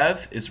I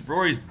have is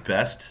Rory's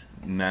best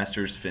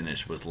Masters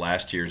finish was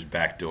last year's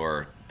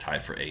backdoor tie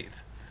for 8th.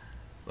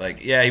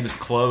 Like, yeah, he was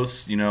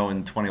close, in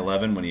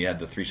 2011 when he had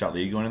the 3-shot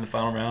lead going in the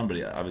final round, but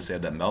he obviously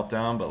had that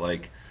meltdown. But,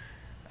 like,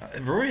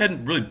 Rory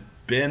hadn't really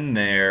been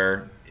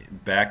there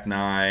back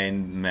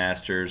 9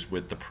 Masters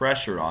with the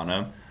pressure on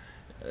him.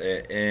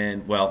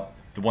 And, well,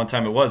 the one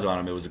time it was on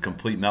him, it was a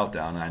complete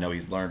meltdown. And I know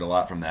he's learned a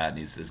lot from that, and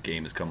his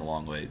game has come a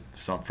long way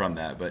from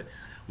that. But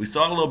we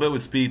saw it a little bit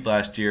with Spieth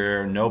last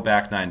year. No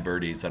back 9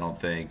 birdies, I don't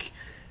think.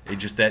 It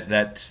just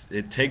that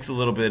it takes a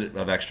little bit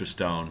of extra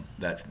stone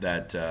that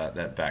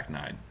back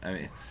 9. I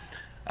mean,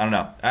 I don't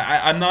know.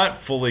 I'm not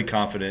fully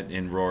confident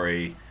in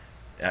Rory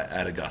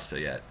at Augusta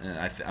yet, and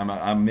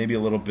I'm maybe a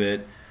little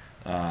bit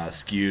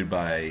skewed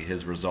by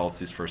his results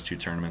these first 2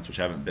 tournaments, which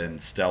haven't been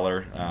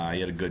stellar. He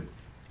had a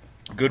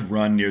good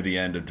run near the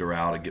end of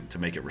Doral to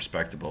make it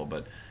respectable,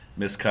 but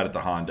miscut at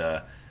the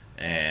Honda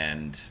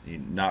and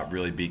not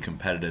really be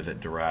competitive at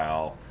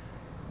Doral.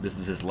 This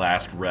is his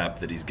last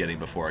rep that he's getting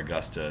before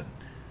Augusta.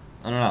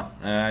 I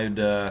don't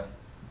know.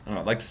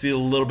 I'd like to see a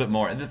little bit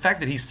more. And the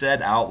fact that he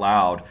said out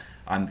loud,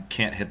 "I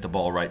can't hit the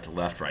ball right to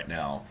left right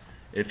now."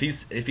 If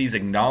he's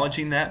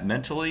acknowledging that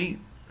mentally,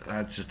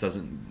 that just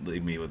doesn't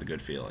leave me with a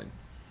good feeling.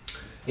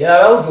 Yeah,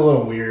 that was a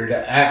little weird.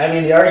 I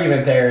mean, the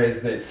argument there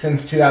is that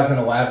since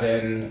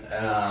 2011,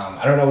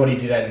 I don't know what he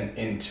did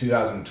in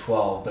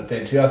 2012, but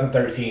then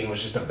 2013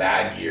 was just a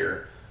bad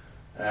year.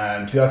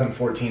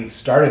 2014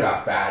 started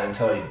off bad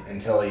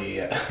until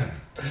he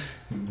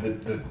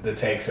the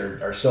takes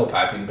are still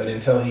piping, but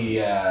until he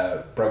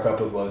broke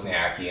up with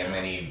Wozniacki, and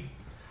then he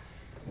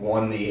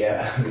won the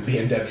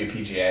BMW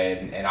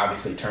PGA and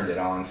obviously turned it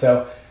on.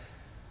 So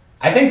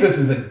I think this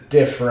is a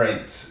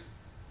different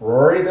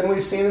Rory than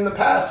we've seen in the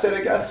past at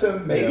Augusta,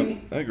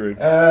 maybe. Yeah, I agree.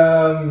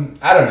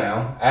 I don't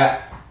know.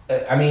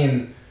 I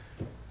mean,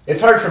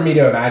 it's hard for me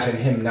to imagine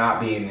him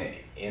not being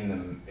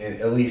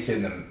at least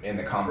in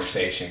the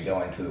conversation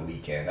going to the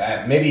weekend.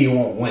 Maybe he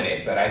won't win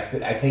it, but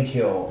I think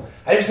he'll.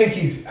 I just think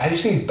he's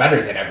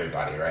better than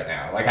everybody right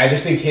now. Like I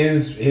just think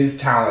his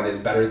talent is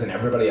better than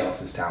everybody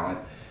else's talent,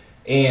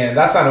 and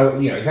that's not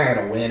he's not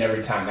going to win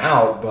every time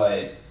out,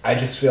 but I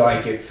just feel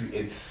like I just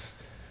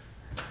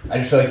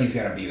feel like he's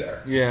going to be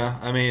there. Yeah,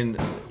 I mean,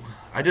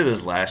 I did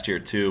this last year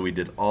too. We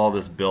did all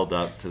this build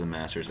up to the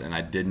Masters, and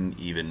I didn't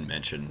even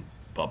mention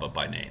Bubba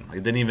by name. Like,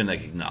 I didn't even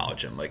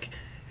acknowledge him. Like,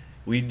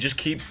 we just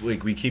keep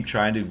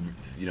trying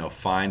to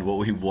find what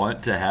we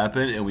want to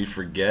happen, and we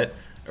forget,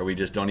 or we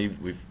just don't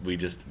even we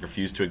just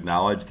refuse to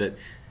acknowledge that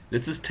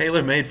this is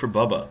tailor made for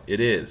Bubba. It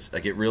is.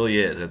 Like, it really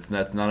is.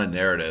 That's not a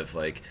narrative.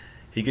 Like,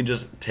 he can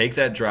just take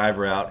that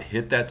driver out,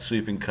 hit that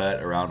sweeping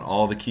cut around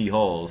all the key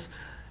holes,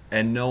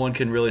 and no one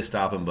can really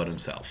stop him but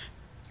himself.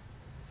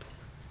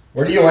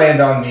 Where do you land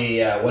on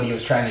the what he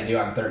was trying to do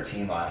on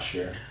 13 last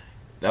year?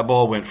 That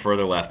ball went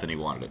further left than he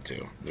wanted it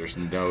to. There's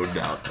no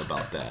doubt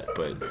about that.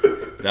 But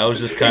that was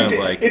just kind of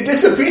like... It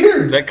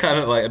disappeared. That kind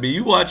of like... I mean,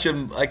 you watch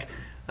him, like...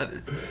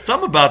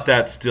 Something about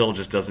that still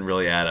just doesn't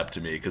really add up to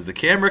me, because the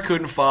camera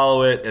couldn't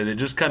follow it, and it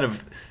just kind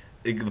of...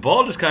 The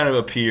ball just kind of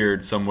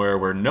appeared somewhere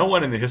where no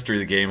one in the history of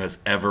the game has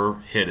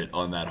ever hit it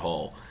on that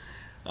hole.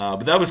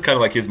 But that was kind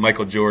of like his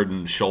Michael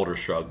Jordan shoulder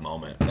shrug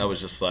moment. That was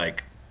just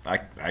like,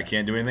 I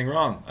can't do anything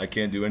wrong. I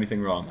can't do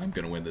anything wrong. I'm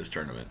going to win this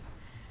tournament.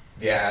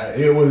 Yeah,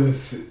 it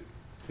was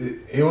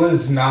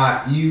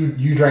not.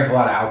 You drank a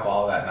lot of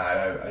alcohol that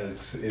night.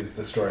 Is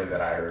the story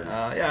that I heard?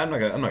 Yeah, I'm not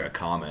gonna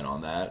comment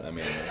on that. I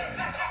mean,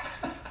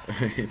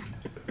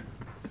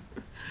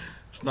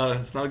 it's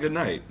not a good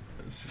night.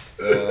 It's just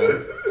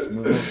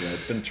move on.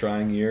 It's been a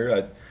trying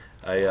year.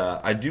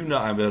 I do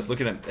not. I was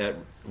looking at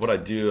what I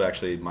do.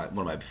 Actually, one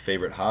of my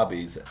favorite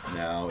hobbies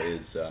now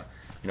is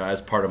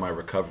as part of my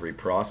recovery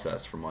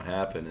process from what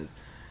happened is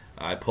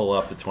I pull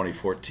up the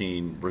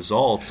 2014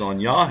 results on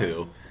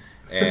Yahoo.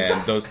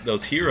 And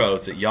those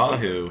heroes at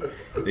Yahoo,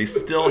 they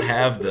still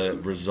have the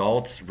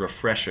results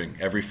refreshing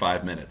every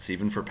 5 minutes,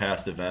 even for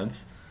past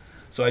events.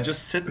 So I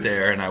just sit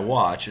there and I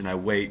watch and I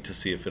wait to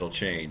see if it'll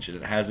change. And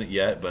it hasn't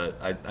yet,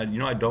 but I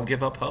don't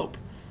give up hope.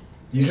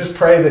 You just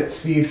pray that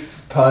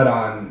Spieth's putt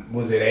on,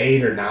 was it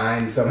 8 or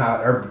 9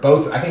 somehow, or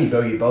both? I think he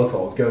bogeyed both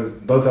holes.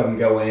 Both of them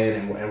go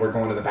in, and we're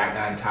going to the back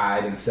 9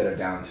 tied instead of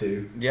down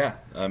 2. Yeah,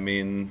 I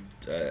mean,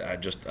 I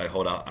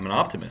hold out. I'm an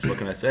optimist. What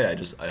can I say?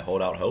 I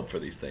hold out hope for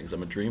these things.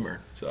 I'm a dreamer.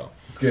 So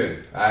it's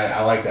good.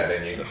 I like that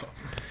in you. So,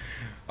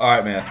 all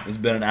right, man. It's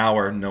been an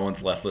hour. No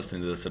one's left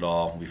listening to this at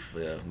all.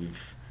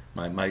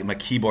 My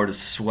keyboard is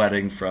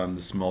sweating from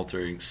the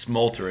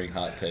smoldering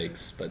hot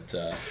takes, but.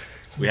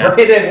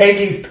 Brandon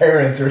Hagee's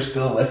parents are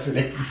still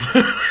listening.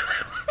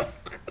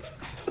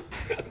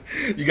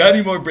 You got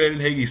any more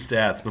Brandon Hagee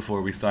stats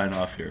before we sign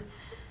off here?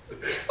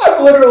 I've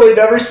literally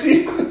never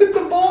seen him hit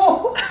the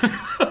ball.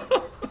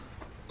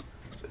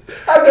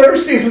 I've never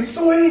seen him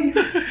swing.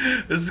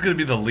 This is going to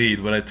be the lead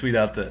when I tweet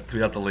out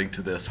the link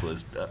to this.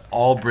 Was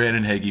all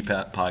Brandon Hagee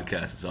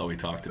podcast is all we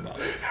talked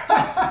about.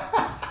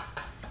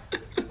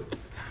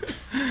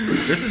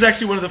 This is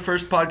actually one of the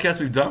first podcasts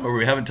we've done where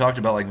we haven't talked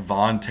about like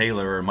Von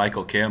Taylor or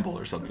Michael Campbell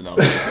or something else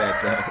like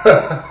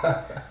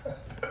that.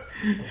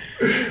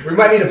 We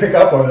might need to pick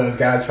up one of those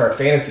guys for our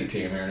fantasy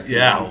team here in a few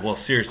months. Well,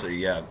 seriously,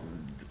 yeah.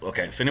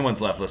 Okay, if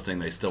anyone's left listening,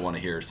 they still want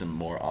to hear some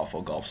more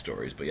awful golf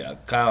stories. But yeah,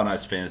 Kyle and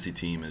I's fantasy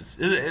team it's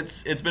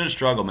been a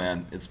struggle,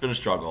 man. It's been a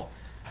struggle.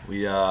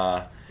 We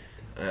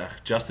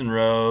Justin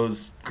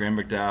Rose, Graham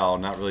McDowell,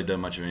 not really done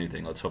much of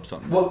anything. Let's hope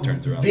something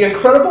turns around. The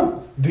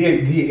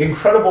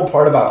incredible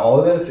part about all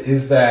of this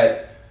is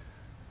that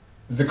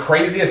the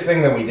craziest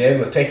thing that we did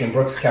was taking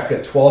Brooks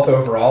Koepka 12th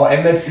overall,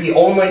 and that's the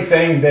only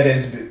thing that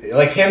is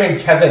like him and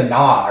Kevin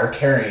Na are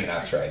carrying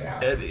us right now.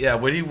 Yeah,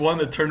 when he won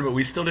the tournament,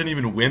 we still didn't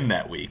even win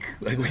that week.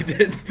 Like we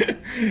did,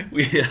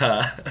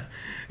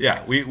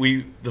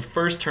 the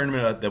first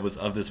tournament that was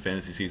of this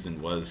fantasy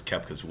season was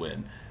Koepka's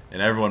win.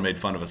 And everyone made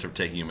fun of us for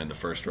taking him in the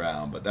first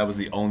round, but that was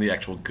the only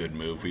actual good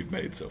move we've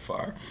made so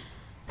far.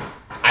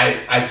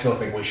 I still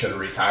think we should have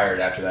retired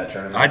after that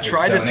tournament. I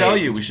tried to tell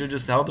you. We should have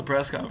just held the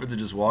press conference and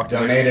just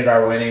donated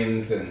our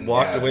winnings and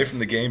walked away from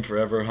the game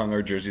forever, hung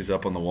our jerseys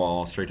up on the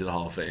wall, straight to the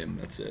Hall of Fame.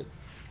 That's it.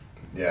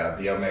 Yeah,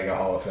 the Omega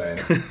Hall of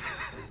Fame.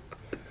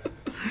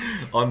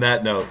 On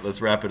that note,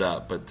 let's wrap it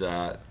up. But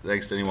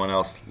thanks to anyone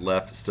else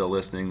left still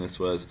listening. This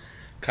was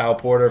Kyle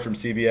Porter from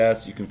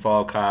CBS. You can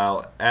follow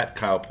Kyle at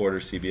Kyle Porter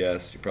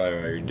CBS. You're probably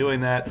already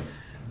doing that.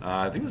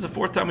 I think this is the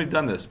 4th time we've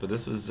done this, but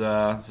this is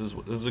a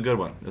good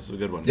one. This is a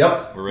good one.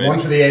 Yep, we're ready. One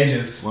for the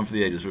ages. One for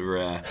the ages. We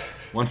were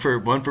one for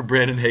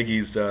Brandon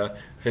Hagee's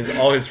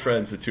all his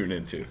friends to tune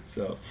into.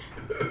 So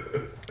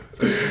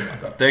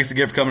thanks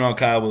again for coming on,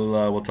 Kyle.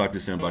 We'll talk to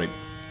you soon, buddy.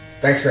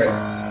 Thanks, Chris.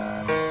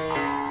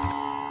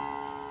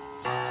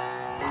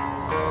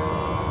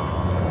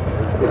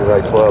 Be the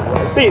right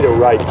club. Be the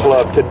right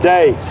club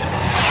today.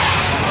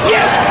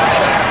 Yes!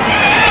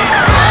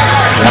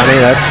 Johnny,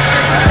 that's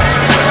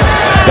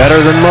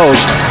better than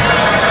most.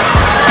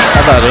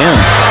 How about in?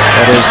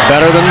 That is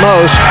better than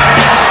most.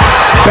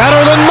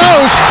 Better than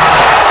most!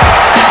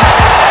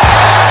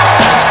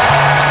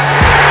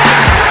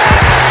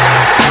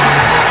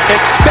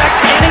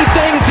 Expect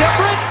anything